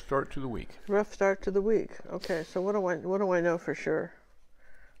a rough start to the week. Rough start to the week. Okay, so what do I know for sure?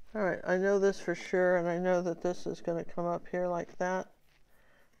 All right, I know this for sure, and I know that this is going to come up here like that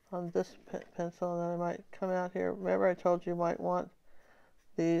on this pencil, and then I might come out here. Remember, I told you might want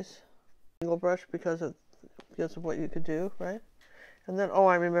these angle brush because of what you could do, right? And then, oh,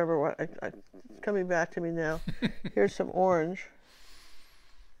 I remember what it's coming back to me now. Here's some orange.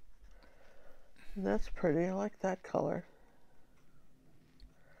 And that's pretty. I like that color.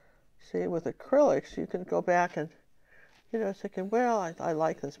 See, with acrylics, you can go back and, you know, thinking, well, I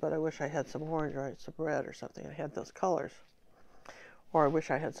like this, but I wish I had some orange or some red or something. I had those colors. Or I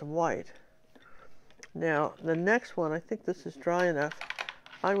wish I had some white. Now, the next one, I think this is dry enough.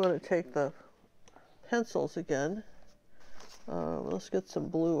 I'm going to take the pencils again. Let's get some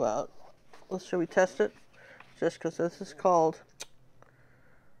blue out. Shall we test it? Just because this is called,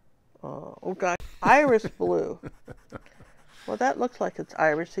 oh gosh, iris blue. Well, that looks like it's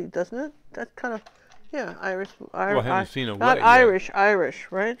irisy, doesn't it? That kind of, yeah, iris. Well, I haven't seen it wet not yet. Irish,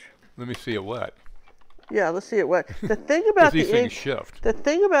 right? Let me see it wet. Yeah, let's see it wet. The thing about these things shift. The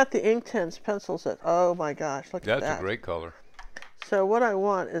thing about the Inktense pencils that, oh my gosh, look at that. That's a great color. So what I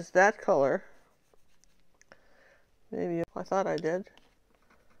want is that color. Maybe I thought I did.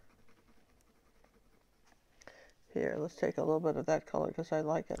 Here, let's take a little bit of that color because I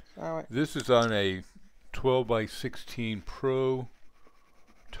like it. All right. This is on a 12 by 16 Pro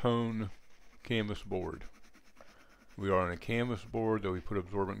Tone canvas board. We are on a canvas board that we put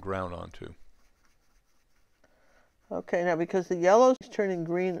absorbent ground onto. Okay, now because the yellow is turning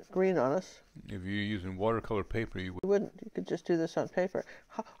green on us. If you're using watercolor paper, you wouldn't. You could just do this on paper.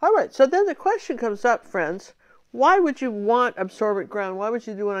 All right, so then the question comes up, friends. Why would you want absorbent ground? Why would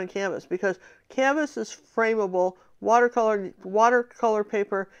you do it on canvas? Because canvas is frameable. Watercolor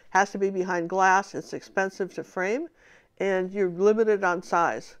paper has to be behind glass. It's expensive to frame, and you're limited on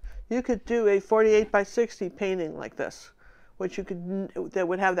size. You could do a 48 by 60 painting like this, which that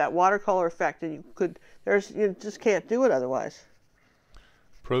would have that watercolor effect, and you just can't do it otherwise.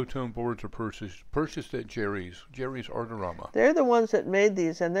 Protone boards are purchased at Jerry's Artorama. They're the ones that made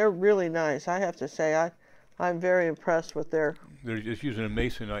these, and they're really nice. I have to say, I'm very impressed with their. They're just using a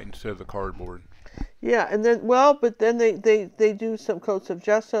masonite instead of the cardboard. Yeah, and then but then they do some coats of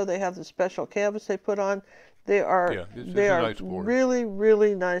gesso. They have the special canvas they put on. They are nice board.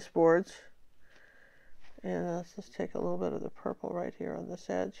 really nice boards. And let's just take a little bit of the purple right here on this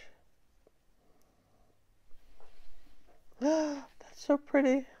edge. That's so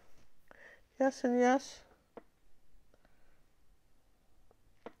pretty. Yes and yes.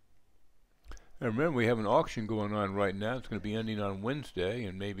 And remember, we have an auction going on right now. It's going to be ending on Wednesday,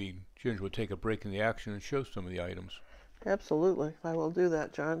 and maybe Ginger will take a break in the action and show some of the items. Absolutely. I will do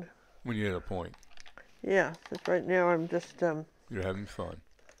that, John. When you're at a point. Yeah, but right now I'm just... You're having fun.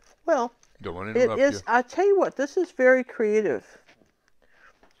 Well, Don't want to interrupt you. I'll tell you what, this is very creative.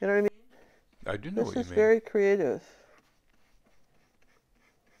 You know what I mean? I do know what you mean. This is very creative.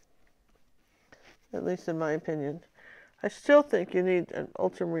 At least in my opinion. I still think you need an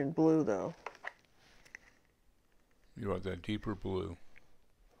ultramarine blue, though. You want that deeper blue.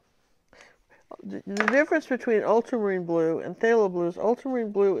 The difference between ultramarine blue and phthalo blue is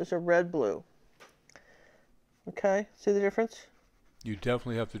ultramarine blue is a red blue. Okay? See the difference? You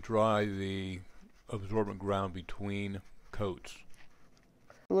definitely have to dry the absorbent ground between coats.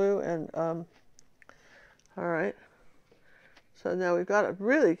 Blue and, all right. So now we've got a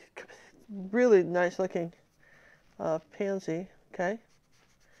really, really nice looking pansy. Okay?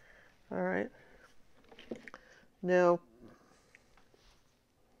 All right. Now,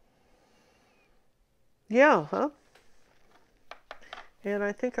 yeah, huh? And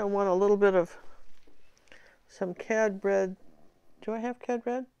I think I want a little bit of some cad red. Do I have cad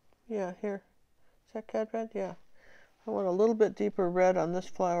red? Yeah, here. Is that cad red? Yeah. I want a little bit deeper red on this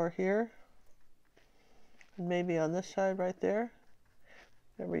flower here. And maybe on this side right there.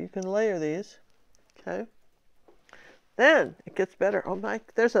 Remember, you can layer these. Okay. Then it gets better. Oh my,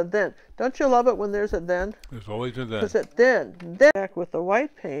 there's a then. Don't you love it when there's a then? There's always a then. Because then back with the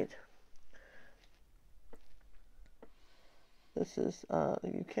white paint. This is,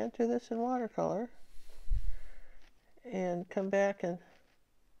 you can't do this in watercolor. And come back and,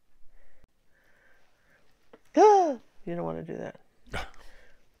 you don't want to do that.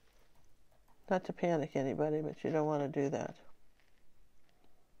 Not to panic anybody, but you don't want to do that.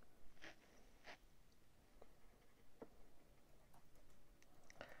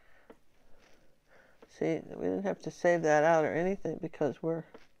 See, we didn't have to save that out or anything because we're...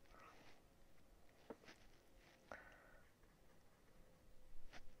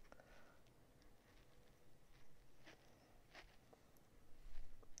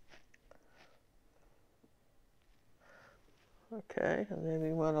 Okay, and then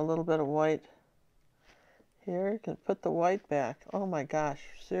we want a little bit of white here. You can put the white back. Oh my gosh,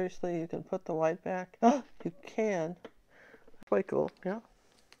 seriously, you can put the white back? Oh, you can. Quite cool, yeah.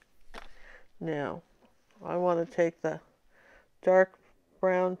 Now, I want to take the dark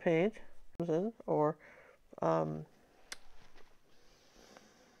brown paint, or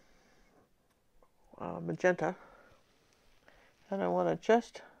magenta, and I want to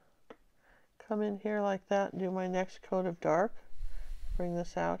just come in here like that and do my next coat of dark. Bring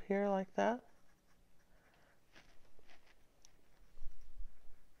this out here like that.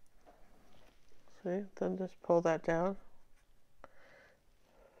 See, then just pull that down.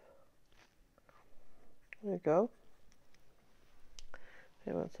 There you go.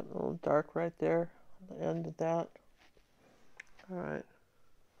 You want something a little dark right there on the end of that. All right.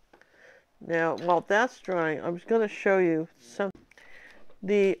 Now, while that's drying, I'm just going to show you some.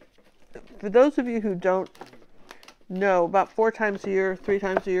 For those of you who don't know, about 4 times a year, 3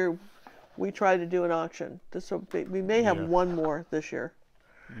 times a year, we try to do an auction. We may have one more this year.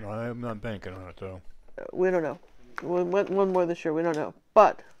 No, I'm not banking on it though. We don't know. One more this year. We don't know.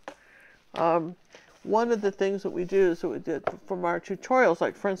 But one of the things that we do is that we did from our tutorials,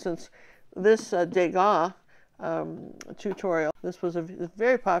 like for instance, this Degas tutorial. This was a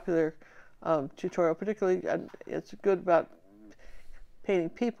very popular tutorial, particularly it's good about painting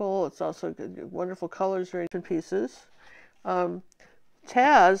people. It's also good, wonderful colors, very different pieces.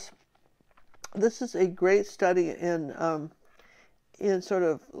 Taz, this is a great study in sort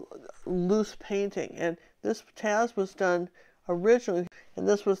of loose painting, and this Taz was done originally, and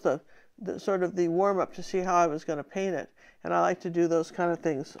this was the sort of the warm-up to see how I was going to paint it. And I like to do those kind of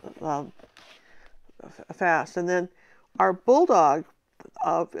things fast. And then our Bulldog,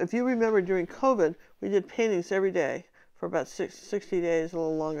 if you remember during COVID, we did paintings every day for about 60 days, a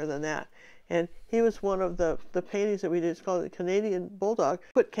little longer than that. And he was one of the paintings that we did. It's called the Canadian Bulldog.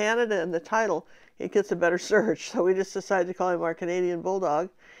 Put Canada in the title, it gets a better search. So we just decided to call him our Canadian Bulldog.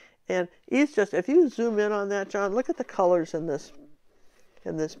 And he's just, if you zoom in on that, John, look at the colors in this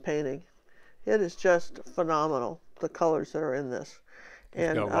painting. It is just phenomenal, the colors that are in this.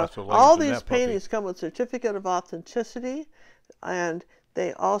 And all these paintings come with certificate of authenticity, and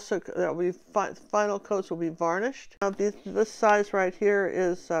they also, final coats will be varnished. Now this size right here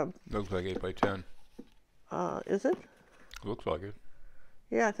is... looks like 8 by 10. Is it? Looks like it.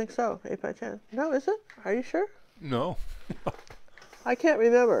 Yeah, I think so, 8 by 10. No, is it? Are you sure? No. I can't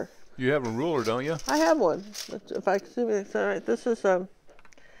remember. You have a ruler, don't you? I have one. If I can see it, all right. This is No,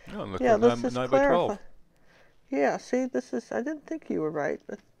 yeah. Let's just 9 by 12. clarify. Yeah. See, this is. I didn't think you were right,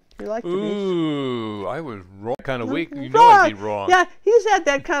 but you like to be. Ooh, I was wrong. Kind of weak. You know Wrong. I'd be wrong. Yeah, he's had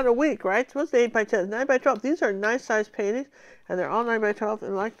that kind of week, right? It's supposed to be 8 by 10, 9 by 12. These are nice size paintings, and they're all 9 by 12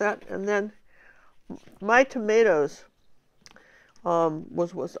 and like that. And then my tomatoes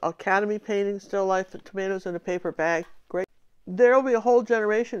was Academy painting, still life, the tomatoes in a paper bag. Great. There'll be a whole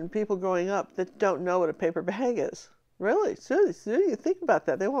generation of people growing up that don't know what a paper bag is. Really, seriously, you think about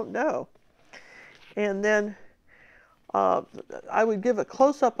that, they won't know. And then I would give a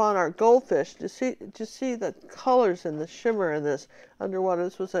close-up on our goldfish to see the colors and the shimmer in this underwater.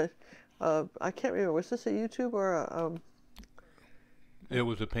 This was I can't remember, was this a YouTube or a... It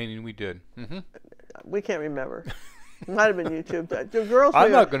was a painting we did. We can't remember. It might have been YouTube. The girls.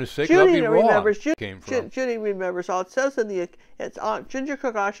 I'm not going to say Judy I'll be wrong. remembers. Judy remembers all. It says it's on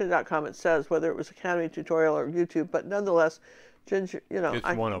gingercooklive.com. It says whether it was Academy tutorial or YouTube, but nonetheless, Ginger. You know,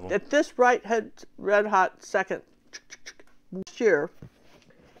 it's one of them. At this red hot second this year,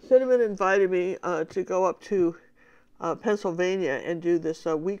 Cinnamon invited me to go up to Pennsylvania and do this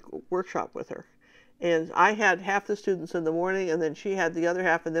week workshop with her. And I had half the students in the morning, and then she had the other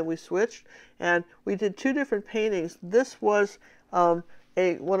half, and then we switched. And we did 2 different paintings. This was one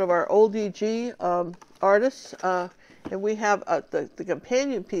of our old DG artists, and we have the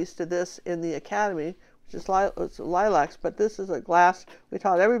companion piece to this in the Academy, which is it's lilacs, but this is a glass. We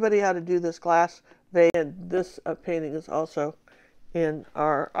taught everybody how to do this glass vase, and this painting is also in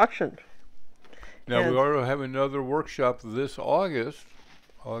our auction. Now, we are having another workshop this August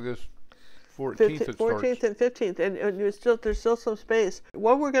 14th, 14th and 15th, and there's still some space.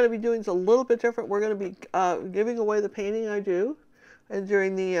 What we're going to be doing is a little bit different. We're going to be giving away the painting I do, and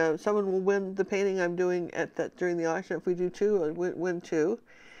during the someone will win the painting I'm doing during the auction. If we do 2, win 2.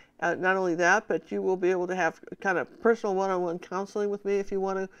 Not only that, but you will be able to have kind of personal one-on-one counseling with me if you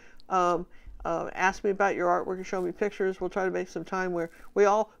want to ask me about your artwork and show me pictures. We'll try to make some time where we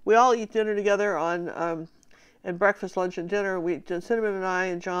all eat dinner together on. And breakfast, lunch, and dinner. Cinnamon and I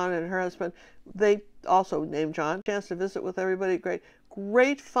and John and her husband, they also named John. Chance to visit with everybody.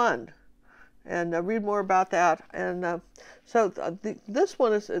 Great fun. And read more about that. And this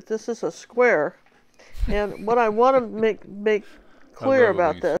one is a square. And what I want to make clear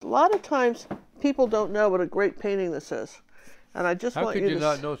about this, a lot of times people don't know what a great painting this is. And I just want you to... How could you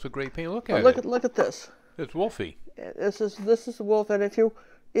not know it's a great painting? Look at it. Look at this. It's Wolfie. This is a wolf. And if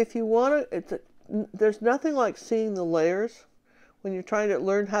you want to... There's nothing like seeing the layers when you're trying to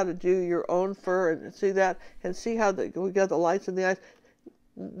learn how to do your own fur and see that and see how we got the lights in the eyes.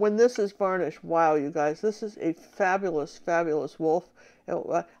 When this is varnished, wow, you guys, this is a fabulous, fabulous wolf.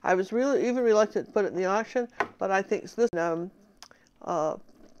 I was really even reluctant to put it in the auction, but I think this.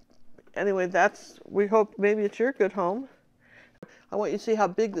 Anyway, we hope maybe it's your good home. I want you to see how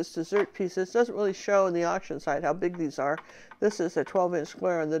big this dessert piece is. It doesn't really show in the auction site how big these are. This is a 12-inch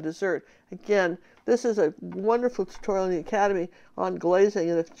square on the dessert. Again, this is a wonderful tutorial in the Academy on glazing,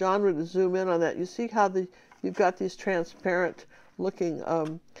 and if John were to zoom in on that, you see how you've got these transparent looking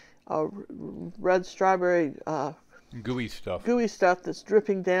red strawberry gooey stuff that's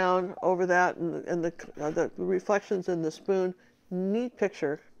dripping down over that, and the reflections in the spoon. Neat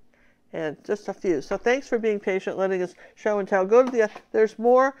picture. And just a few. So thanks for being patient, letting us show and tell. Go to there's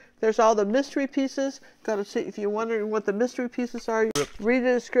more. There's all the mystery pieces. Got to see if you're wondering what the mystery pieces are. Read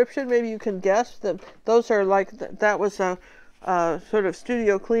the description. Maybe you can guess them. Those are like that was a sort of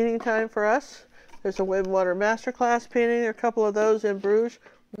studio cleaning time for us. There's a Wave and Water Masterclass painting. A couple of those in Bruges.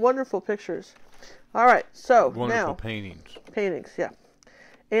 Wonderful pictures. All right. So wonderful paintings. Paintings, yeah.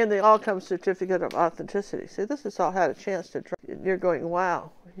 And they all come certificate of authenticity. See, this has all had a chance to try. You're going,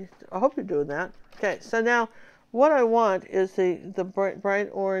 wow. I hope you're doing that. Okay, so now what I want is the bright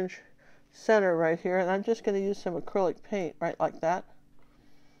orange center right here, and I'm just going to use some acrylic paint right like that.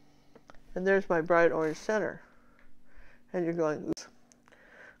 And there's my bright orange center. And you're going, oops.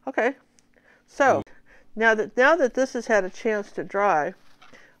 Okay, so now that this has had a chance to dry,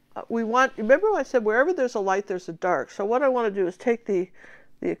 remember I said wherever there's a light, there's a dark. So what I want to do is take the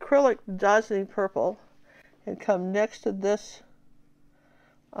acrylic dazzling purple and come next to this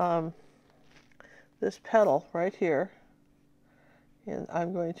this petal right here, and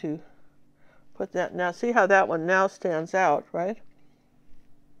I'm going to put that. Now see how that one now stands out, right?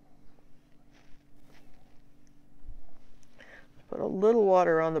 Put a little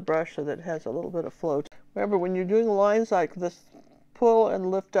water on the brush so that it has a little bit of flow. Remember, when you're doing lines like this, pull and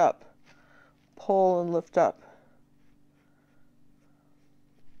lift up, pull and lift up,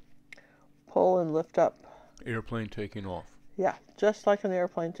 pull and lift up. Airplane taking off. Yeah, just like an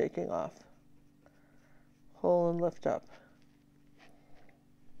airplane taking off. Pull and lift up.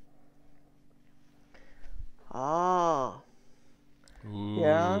 Ah. Ooh.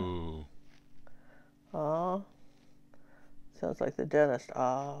 Yeah. Ah. Sounds like the dentist.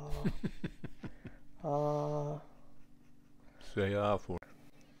 Ah. Ah. Say ah for it.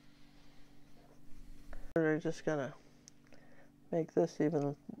 We're just gonna make this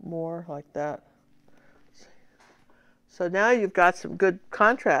even more like that. So now you've got some good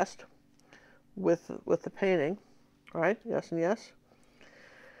contrast with the painting, right? Yes and yes.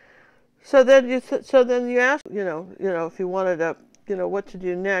 So then you ask, if you wanted to, what to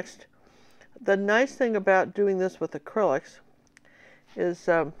do next. The nice thing about doing this with acrylics is,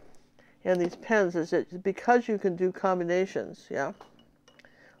 and these pens, is that because you can do combinations, yeah.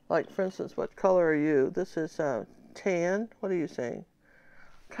 Like for instance, what color are you? This is tan. What are you saying?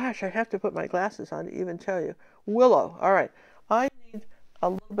 Gosh, I have to put my glasses on to even tell you. Willow. All right. I need a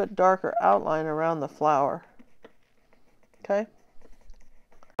little bit darker outline around the flower. Okay.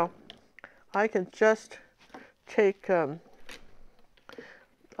 Now, I can just take, these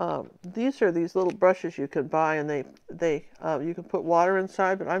are these little brushes you can buy, and you can put water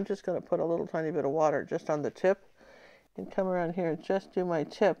inside, but I'm just going to put a little tiny bit of water just on the tip and come around here and just do my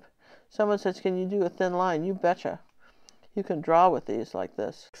tip. Someone says, can you do a thin line? You betcha. You can draw with these like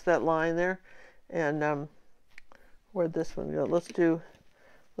this. It's that line there, and where'd this one go? Let's do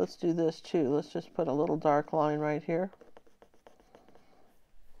this too. Let's just put a little dark line right here,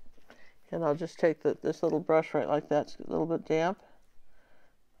 and I'll just take this little brush right like that. It's a little bit damp,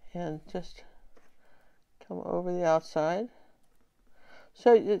 and just come over the outside.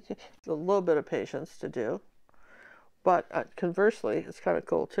 So it's a little bit of patience to do, but conversely, it's kind of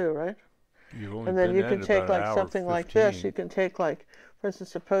cool too, right? And then you can take like something like this. You can take like, for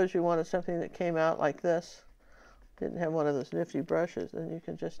instance, suppose you wanted something that came out like this. Didn't have one of those nifty brushes, then you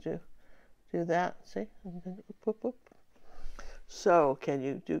can just do that. See? And then, whoop, whoop. So can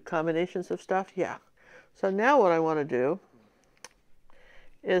you do combinations of stuff? Yeah. So now what I want to do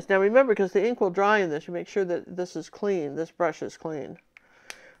is, now remember, because the ink will dry in this, you make sure that this is clean. This brush is clean.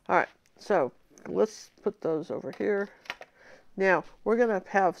 All right. So let's put those over here. Now, we're going to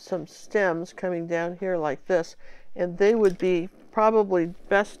have some stems coming down here like this, and they would be probably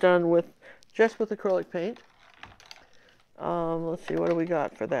best done just with acrylic paint. Let's see, what do we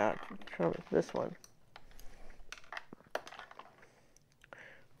got for that? This one.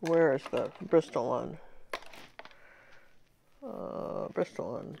 Where is the Bristol one?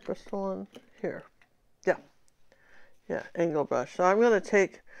 Bristol one, here. Yeah, angle brush. So I'm going to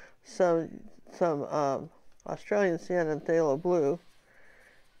take some Australian Sienna and Phthalo Blue,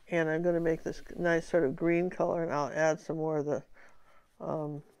 and I'm going to make this nice sort of green color, and I'll add some more of the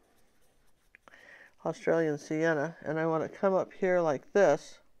Australian Sienna, and I want to come up here like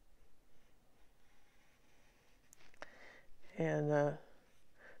this, and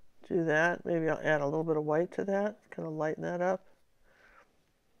do that. Maybe I'll add a little bit of white to that, kind of lighten that up.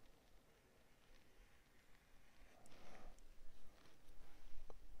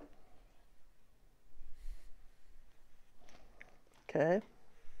 Okay.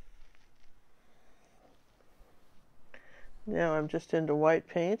 Now I'm just into white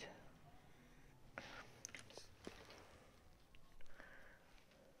paint.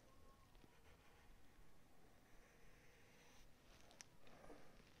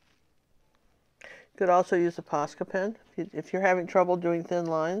 You could also use a Posca pen if you're having trouble doing thin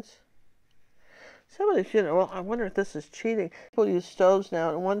lines. Somebody, well, I wonder if this is cheating. People use stoves now.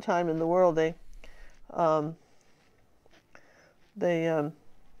 At one time in the world, they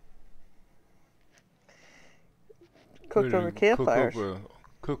cooked over campfires.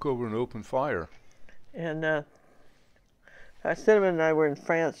 Cook over an open fire. And Cinnamon and I were in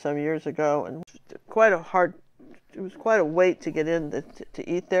France some years ago, and it was quite a wait to get in to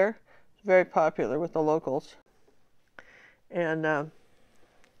eat there. It's very popular with the locals. And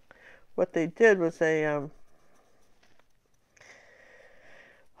what they did was they had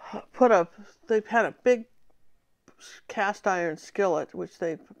a big cast iron skillet, which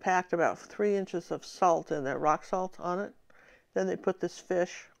they packed about 3 inches of salt in there, rock salt on it. Then they put this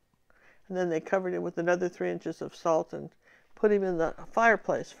fish, and then they covered it with another 3 inches of salt and put him in the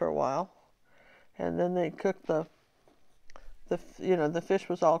fireplace for a while. And then they cooked the fish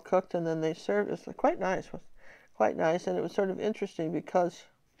was all cooked, and then they served it. It was quite nice, and it was sort of interesting because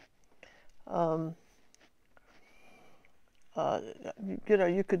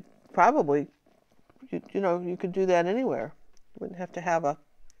you could probably you could do that anywhere. You wouldn't have to have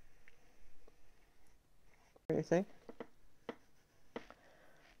anything.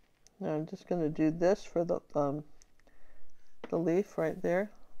 Now I'm just going to do this for the leaf right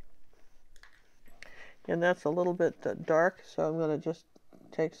there. And that's a little bit dark, so I'm going to just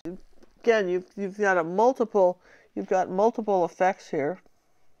take some. Again, you've got multiple effects here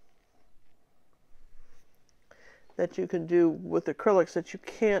that you can do with acrylics that you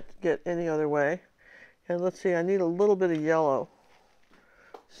can't get any other way. And let's see, I need a little bit of yellow.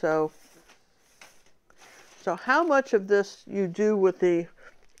 So how much of this you do with the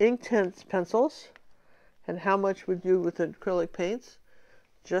Inktense pencils and how much we do with the acrylic paints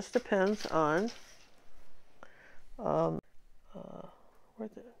just depends on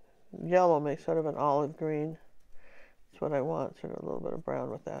yellow makes sort of an olive green. That's what I want, sort of a little bit of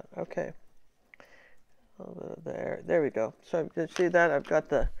brown with that. Okay. A little bit of there. There we go. So you see that? I've got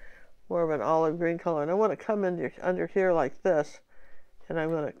the more of an olive green color. And I want to come under here like this. And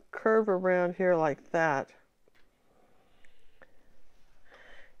I'm going to curve around here like that.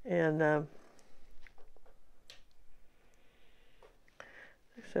 And there's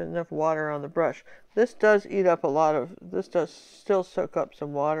enough water on the brush. This does eat up a lot of, this does still soak up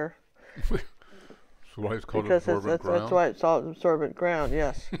some water. That's why it's called absorbent ground? That's why it's all absorbent ground,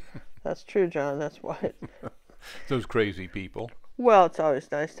 yes. That's true, John. That's why. Those crazy people. Well, it's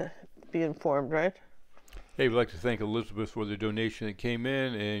always nice to be informed, right? Hey, we'd like to thank Elizabeth for the donation that came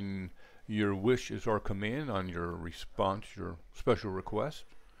in, and your wish is our command on your response, your special request.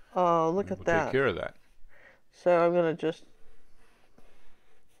 Oh, look at that. We'll take care of that. So I'm going to just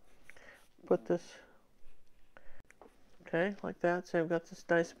put this, okay, like that. So I've got this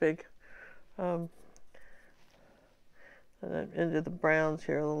nice big, and I'm into the browns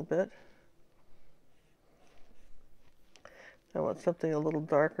here a little bit. I want something a little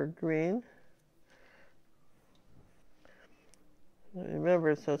darker green.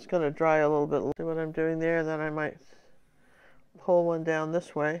 Remember, so it's going to dry a little bit. See what I'm doing there, then I might pull one down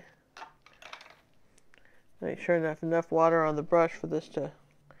this way. Make sure enough water on the brush for this to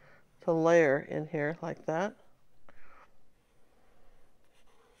layer in here like that.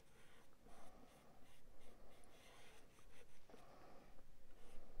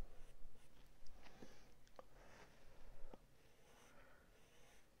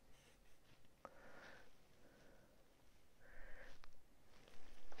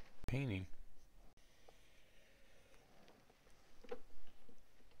 Painting.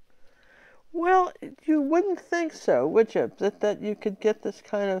 Well, you wouldn't think so, would you? That you could get this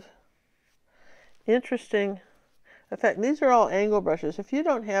kind of interesting effect. These are all angle brushes. If you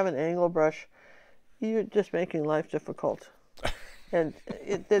don't have an angle brush, you're just making life difficult. And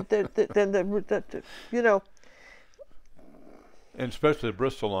you know. And especially the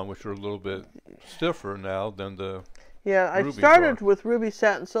Bristol-on, which are a little bit stiffer now than the Yeah, I started with ruby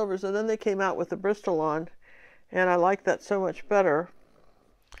satin silvers, and then they came out with the Bristol-on, and I like that so much better.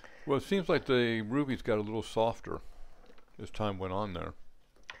 Well, it seems like the rubies got a little softer as time went on there.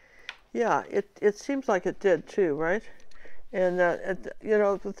 Yeah, it seems like it did too, right? And you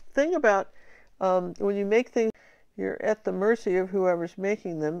know, the thing about when you make things, you're at the mercy of whoever's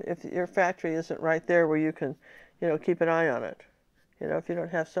making them. If your factory isn't right there where you can, you know, keep an eye on it. You know, if you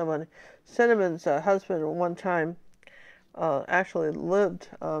don't have someone. Cinnamon's husband at one time actually lived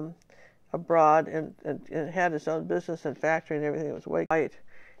abroad and had his own business and factory and everything. It was way white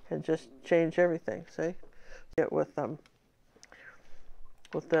and just changed everything. See, it with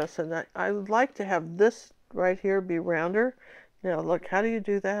this, and I would like to have this right here be rounder. Now look, how do you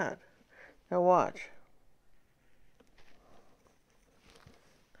do that? Now watch.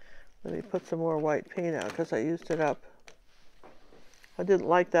 Let me put some more white paint out because I used it up. I didn't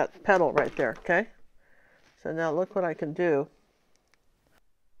like that petal right there, okay? So now look what I can do.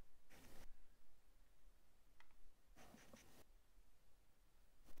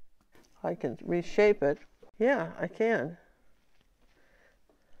 I can reshape it. Yeah, I can.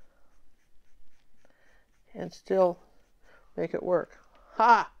 And still make it work.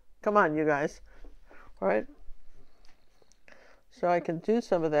 Ha! Come on, you guys. All right? So I can do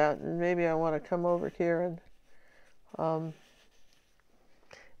some of that, and maybe I want to come over here and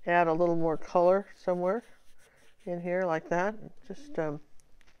add a little more color somewhere in here like that. Just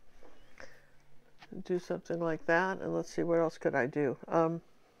do something like that, and let's see, what else could I do? I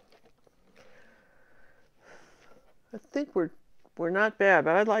think we're not bad,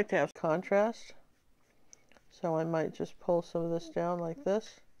 but I'd like to have contrast. So I might just pull some of this down like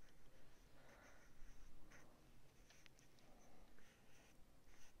this.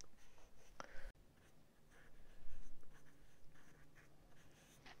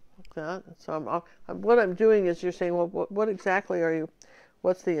 Like that. So what I'm doing is, you're saying, well, what exactly are you,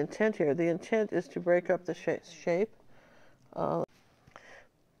 what's the intent here? The intent is to break up the shape.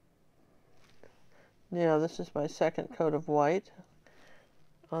 Now this is my second coat of white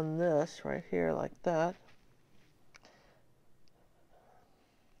on this right here, like that.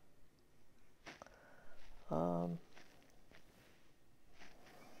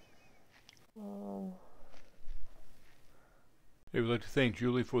 I would like to thank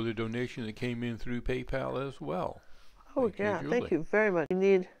Julie for the donation that came in through PayPal as well. Oh, yeah, thank you very much. We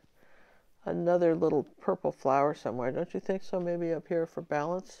need another little purple flower somewhere, don't you think so? Maybe up here for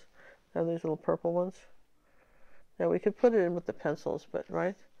balance. Now these little purple ones. Now we could put it in with the pencils, but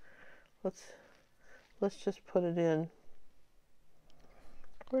right? Let's just put it in.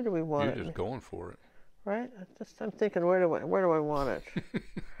 Where do we want it? You're just going for it. Right? I'm thinking, where do I want it?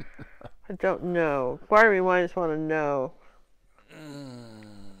 I don't know. Inquiry minds want to know.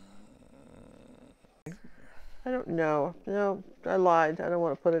 I don't know. No, I lied. I don't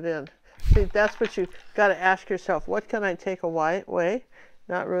want to put it in. See, that's what you got to ask yourself. What can I take away,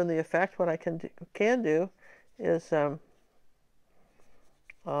 not ruin the effect? What I can do is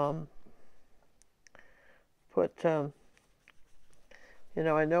put, you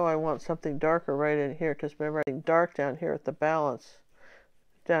know, I know I want something darker right in here, because remember, I'm dark down here at the balance,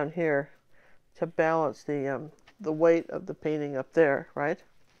 down here, to balance the weight of the painting up there, right?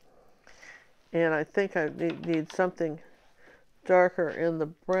 And I think I need something darker in the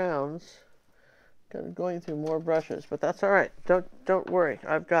browns. Kind of going through more brushes, but that's all right. Don't worry,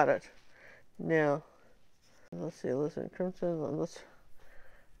 I've got it. Now, let's see, listen, crimson.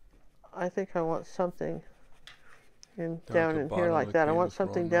 I think I want something down in here like that. I want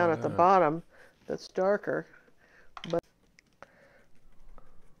something down at the bottom that's darker. But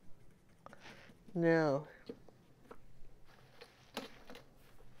now,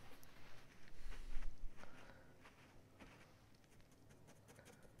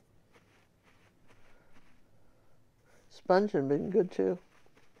 sponge would been good too.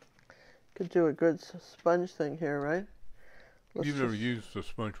 Could do a good sponge thing here, right? You've never used the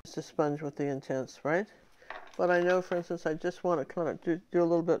sponge. It's a sponge with the Inktense, right? But I know, for instance, I just want to kind of do a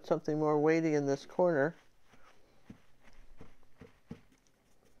little bit something more weighty in this corner.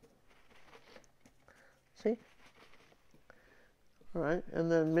 See? All right,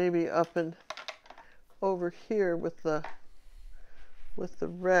 and then maybe up and over here with the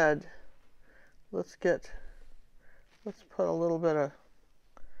red. Let's put a little bit of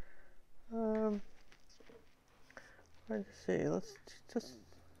let's see, let's just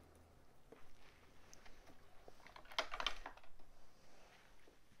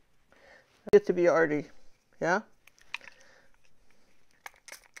get to be arty, yeah?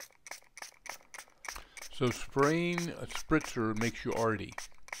 So spraying a spritzer makes you arty.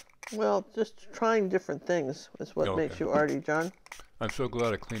 Well, just trying different things is what makes you arty, John. I'm so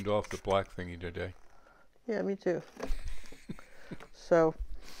glad I cleaned off the black thingy today. Yeah, me too. So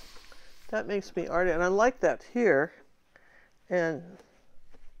that makes me arty, and I like that here. And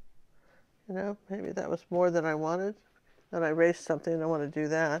you know, maybe that was more than I wanted. And I erased something, and I want to do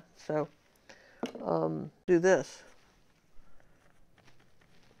that. So do this.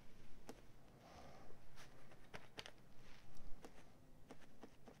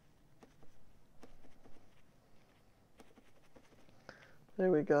 There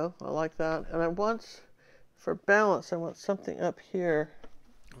we go. I like that. And I want, for balance, I want something up here.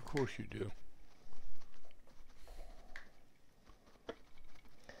 Of course you do.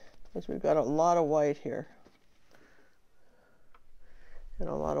 Because we've got a lot of white here. And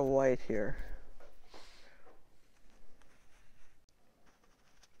a lot of white here.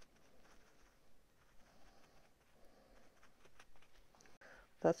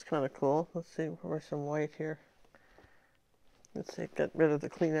 That's kind of cool. Let's see, where's some white here. Let's see, get rid of the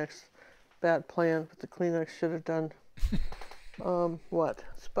Kleenex. Bad plan, but the Kleenex should have done, what?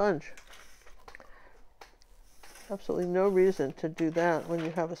 Sponge. Absolutely no reason to do that when you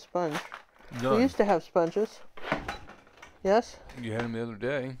have a sponge. None. We used to have sponges. Yes? You had them the other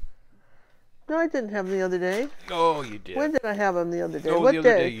day. No, I didn't have them the other day. Oh, you did. When did I have them the other day? Oh, What the other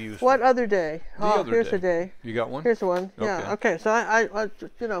day? day you used What them. other day? Oh, here's a day. You got one? Here's one. Yeah, okay. So I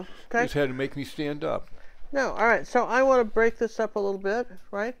you know, okay. Just had to make me stand up. No, all right. So I want to break this up a little bit,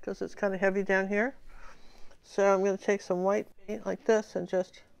 right? Because it's kind of heavy down here. So I'm going to take some white paint like this and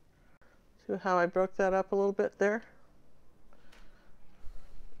just see how I broke that up a little bit there.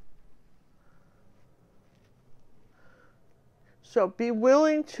 So be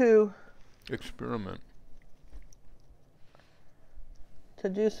willing to experiment. To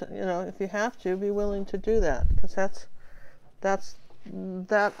do, you know, if you have to, be willing to do that, because that's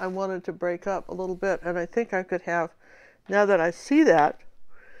that I wanted to break up a little bit, and I think I could have, now that I see that,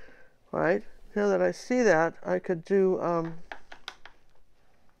 right? Now that I see that, I could do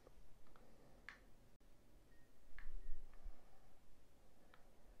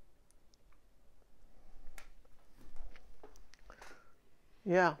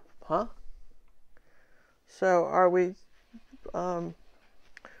Yeah, huh? So are we,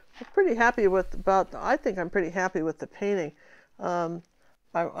 pretty happy with I think I'm pretty happy with the painting. I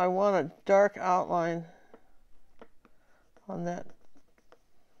want a dark outline on that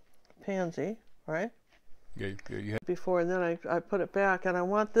pansy, right? Yeah, you have. Before, and then I put it back, and I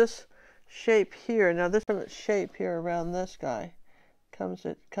want this shape here. Now this shape here around this guy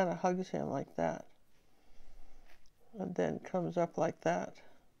it kind of hugs him like that, and then comes up like that.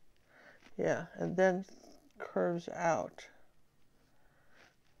 Yeah, and then curves out.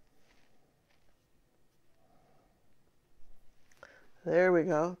 There we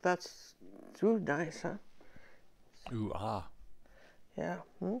go. That's ooh, nice, huh? Ooh, ah. Yeah.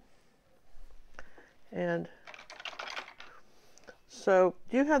 And so,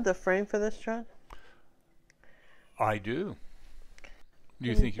 do you have the frame for this, John? I do. Do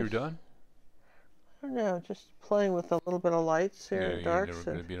you think you're done? I don't know, just playing with a little bit of lights here and darks. You're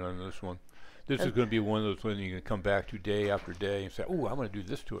never going to be on this one. This is going to be one of those ones you can come back to day after day and say, "Oh, I'm going to do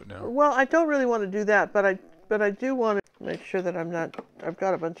this to it now." Well, I don't really want to do that, but I do want to make sure that I've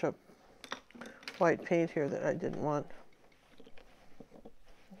got a bunch of white paint here that I didn't want.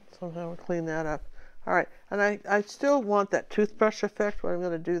 Somehow we'll clean that up. All right, and I still want that toothbrush effect, but I'm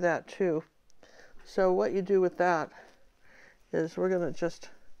going to do that too. So what you do with that is we're going to just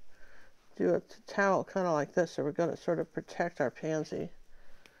do a towel kind of like this. So we're going to sort of protect our pansy.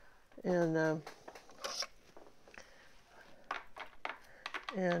 And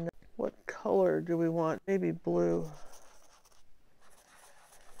what color do we want? Maybe blue.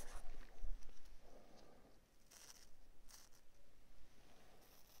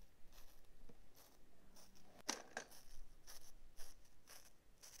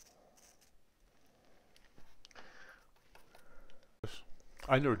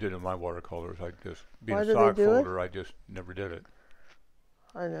 I never did it in my watercolors. I just, being Why a do stock they do it? folder, I just never did it.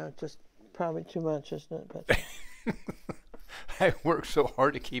 I know, just probably too much, isn't it? But I work so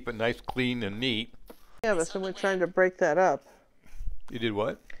hard to keep it nice, clean, and neat. Canvas, and we're trying to break that up. You did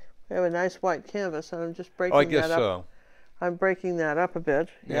what? We have a nice white canvas, and I'm just breaking Oh, I guess that up. so. I'm breaking that up a bit,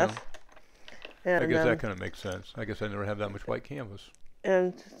 Yeah. yes. And I guess that kind of makes sense. I guess I never have that much white canvas.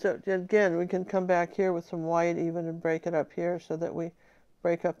 And so again, we can come back here with some white even and break it up here so that we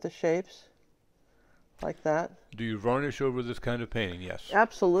break up the shapes like that. Do you varnish over this kind of painting? Yes.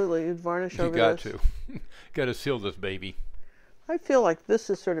 Absolutely, you'd varnish over this. You got to. Got to seal this baby. I feel like this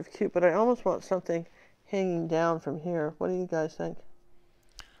is sort of cute, but I almost want something hanging down from here. What do you guys think?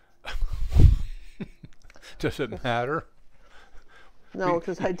 Does it matter? No,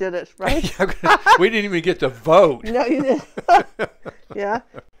 because I did it, right? We didn't even get to vote. No, you didn't. Yeah.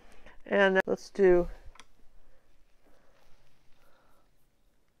 And let's do...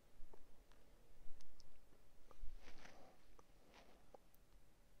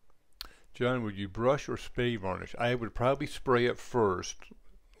 John, would you brush or spray varnish? I would probably spray it first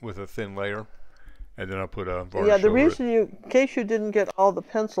with a thin layer, and then I'll put a varnish. Yeah, the over reason it. in case you didn't get all the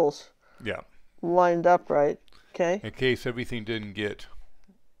pencils lined up right, okay? In case everything didn't get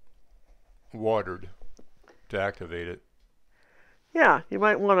watered to activate it. Yeah, you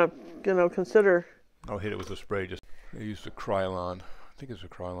might want to, consider. I'll hit it with a spray. Just I used a Krylon. I think it's a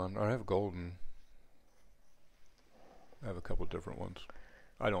Krylon. I have golden. I have a couple different ones.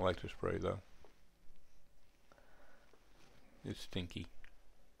 I don't like to spray though. It's stinky.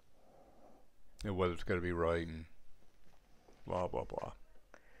 The weather's got to be right and blah blah blah.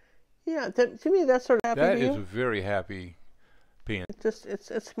 Yeah, to me that's sort of happy. That is a very happy pen.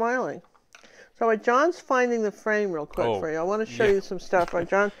 It's smiling. So John's finding the frame real quick for you. I want to show you some stuff.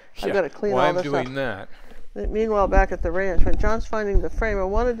 John, I've got to clean all this up. While I'm doing that. Meanwhile, back at the ranch, when John's finding the frame, I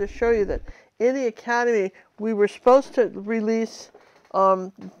wanted to show you that in the Academy, we were supposed to release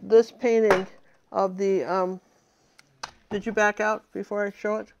this painting of the... did you back out before I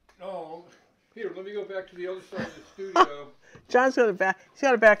show it? No. Here, let me go back to the other side of the studio. John's going to back. He's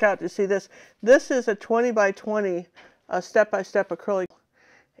got to back out to see this. This is a 20 by 20 step-by-step acrylic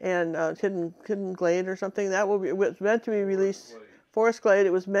and hidden glade or something. That it was meant to be released. Forest glade.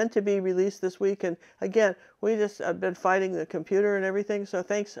 It was meant to be released this week. And again, we just have been fighting the computer and everything. So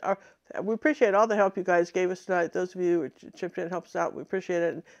thanks. We appreciate all the help you guys gave us tonight. Those of you who chipped in, helped us out. We appreciate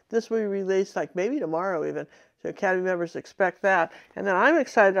it. And this will be released like maybe tomorrow even. So Academy members expect that. And then I'm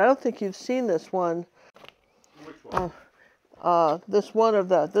excited. I don't think you've seen this one. Which one?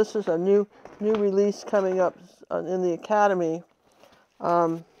 This is a new release coming up in the Academy.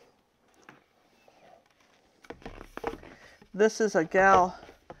 This is a gal.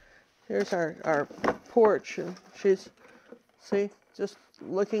 Here's our porch, and she's just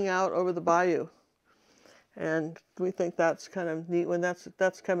looking out over the bayou. and we think that's kind of neat when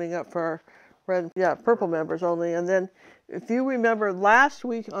that's coming up for our purple members only. And then if you remember last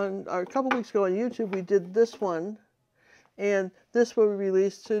week or a couple weeks ago on YouTube, we did this one, and this will be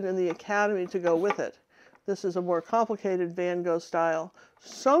released soon in the Academy to go with it. This is a more complicated Van Gogh style.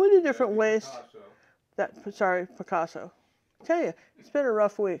 So many different ways. Picasso. I tell you, it's been a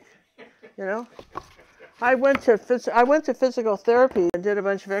rough week. You know, I went to physical therapy and did a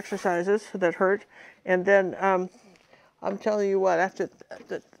bunch of exercises that hurt, and then I'm telling you what, after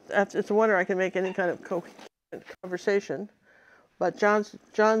it's a wonder I can make any kind of conversation. But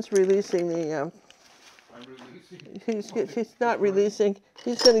John's releasing the. He's not releasing.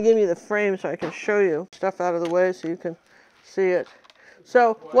 He's going to give me the frame so I can show you stuff out of the way so you can see it.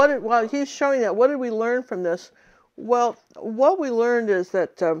 So while he's showing that, what did we learn from this? Well, what we learned is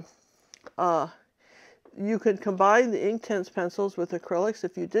that you could combine the Inktense pencils with acrylics.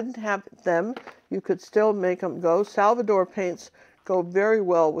 If you didn't have them, you could still make them go. Salvador paints go very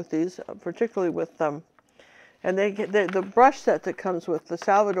well with these, particularly with them. And the brush set that comes with the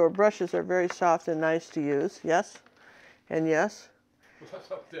Salvador brushes are very soft and nice to use. Yes? And yes?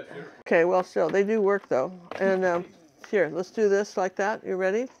 Okay, well, still, they do work, though. And here, let's do this like that. You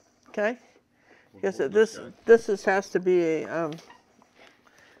ready? Okay? Yes, this has to be a...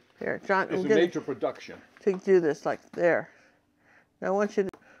 here, John. It's a major production. To do this like there. Now, I want you to...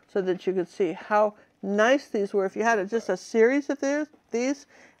 so that you could see how nice these were. If you had just a series of these,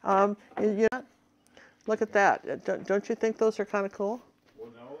 you know, look at that. Don't you think those are kind of cool?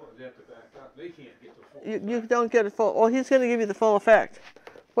 Well, no, they have to back up. They can't get the full You don't get a full... well, he's going to give you the full effect.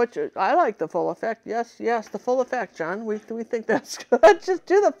 I like the full effect. Yes, the full effect, John. We think that's good. Just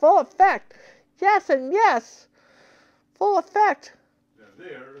do the full effect. Yes and yes. Full effect. Now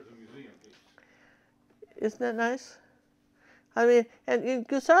there is a museum piece. Isn't that nice? I mean, and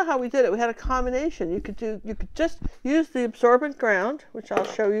you saw how we did it. We had a combination. You could just use the absorbent ground, which I'll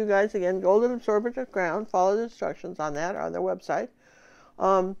show you guys again. Golden absorbent ground. Follow the instructions on that on their website.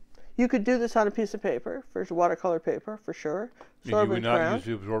 You could do this on a piece of paper, for watercolor paper, for sure. You would not use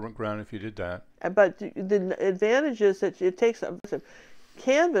the absorbent ground if you did that. But the advantage is that it takes a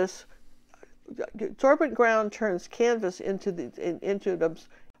canvas. Absorbent ground turns canvas into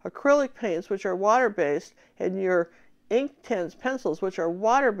acrylic paints, which are water-based, and your Inktense pencils, which are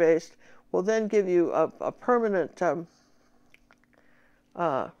water-based, will then give you a permanent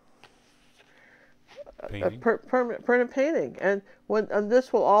permanent painting. And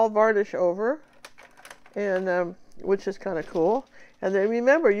this will all varnish over, and which is kind of cool. And then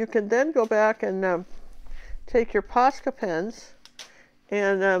remember, you can then go back and take your Posca pens,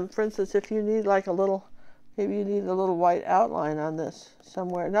 and for instance, if you need like maybe you need a little white outline on this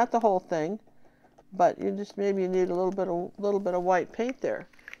somewhere, not the whole thing, but maybe you need a little bit of white paint there,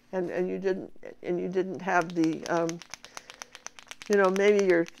 and you didn't have the maybe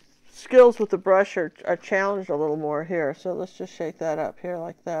your skills with the brush are challenged a little more here. So let's just shake that up here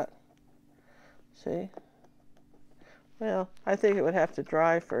like that. See? Well, I think it would have to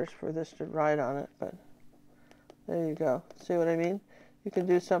dry first for this to write on it, but there you go. See what I mean? You can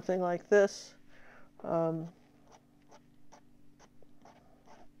do something like this.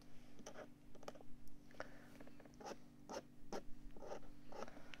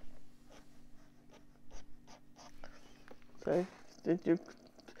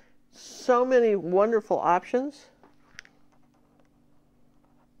 So many wonderful options.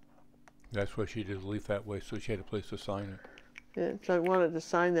 That's why she did leave that way, so she had a place to sign it. Yeah, so I wanted to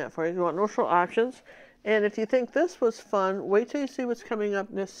sign that for you. You want wonderful options. And if you think this was fun, wait till you see what's coming up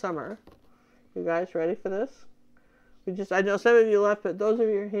this summer. You guys ready for this? I know some of you left, but those of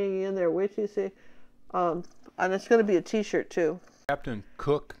you who are hanging in there, wait till you see. And it's going to be a t-shirt too. Captain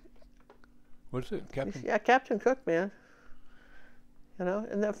Cook. What is it? Captain? Yeah, Captain Cook, man. You know,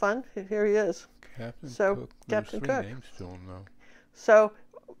 isn't that fun? Here he is. Captain Cook. Captain Cook. Names to him, though. So,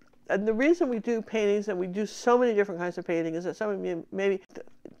 and the reason we do paintings, and we do so many different kinds of painting, is that some of you maybe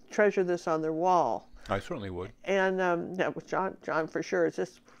treasure this on their wall. I certainly would. And yeah, with John for sure. It's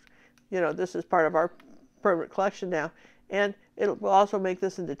just, this is part of our permanent collection now. And we'll also make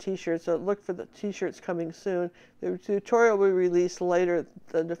this into t-shirts, so look for the t-shirts coming soon. The tutorial will be released later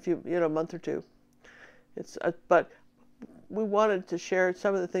than a month or two. But we wanted to share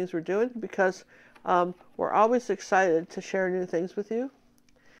some of the things we're doing because we're always excited to share new things with you.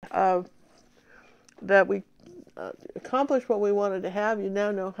 That we accomplished what we wanted to have. You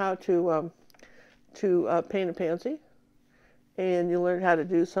now know how to paint a pansy, and you learn how to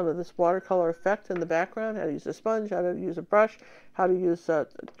do some of this watercolor effect in the background, how to use a sponge, how to use a brush, how to use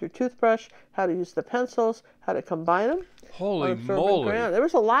your toothbrush, how to use the pencils, how to combine them. Holy moly. Ground. There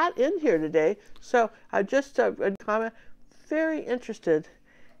was a lot in here today, so I just comment, very interested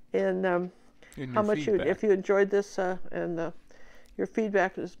in how much if you enjoyed this, and your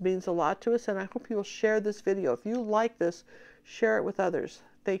feedback means a lot to us, and I hope you will share this video. If you like this, share it with others.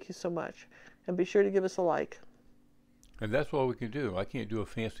 Thank you so much, and be sure to give us a like. And that's all we can do. I can't do a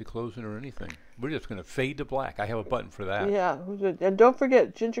fancy closing or anything. We're just going to fade to black. I have a button for that. Yeah, and don't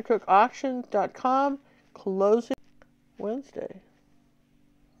forget gingercookauction.com, closing Wednesday.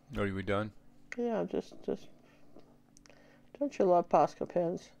 Are we done? Yeah, just don't you love Posca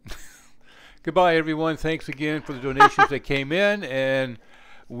pens? Goodbye, everyone. Thanks again for the donations that came in, and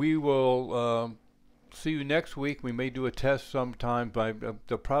we will see you next week. We may do a test sometime, but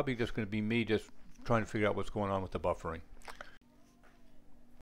they're probably just going to be me just trying to figure out what's going on with the buffering.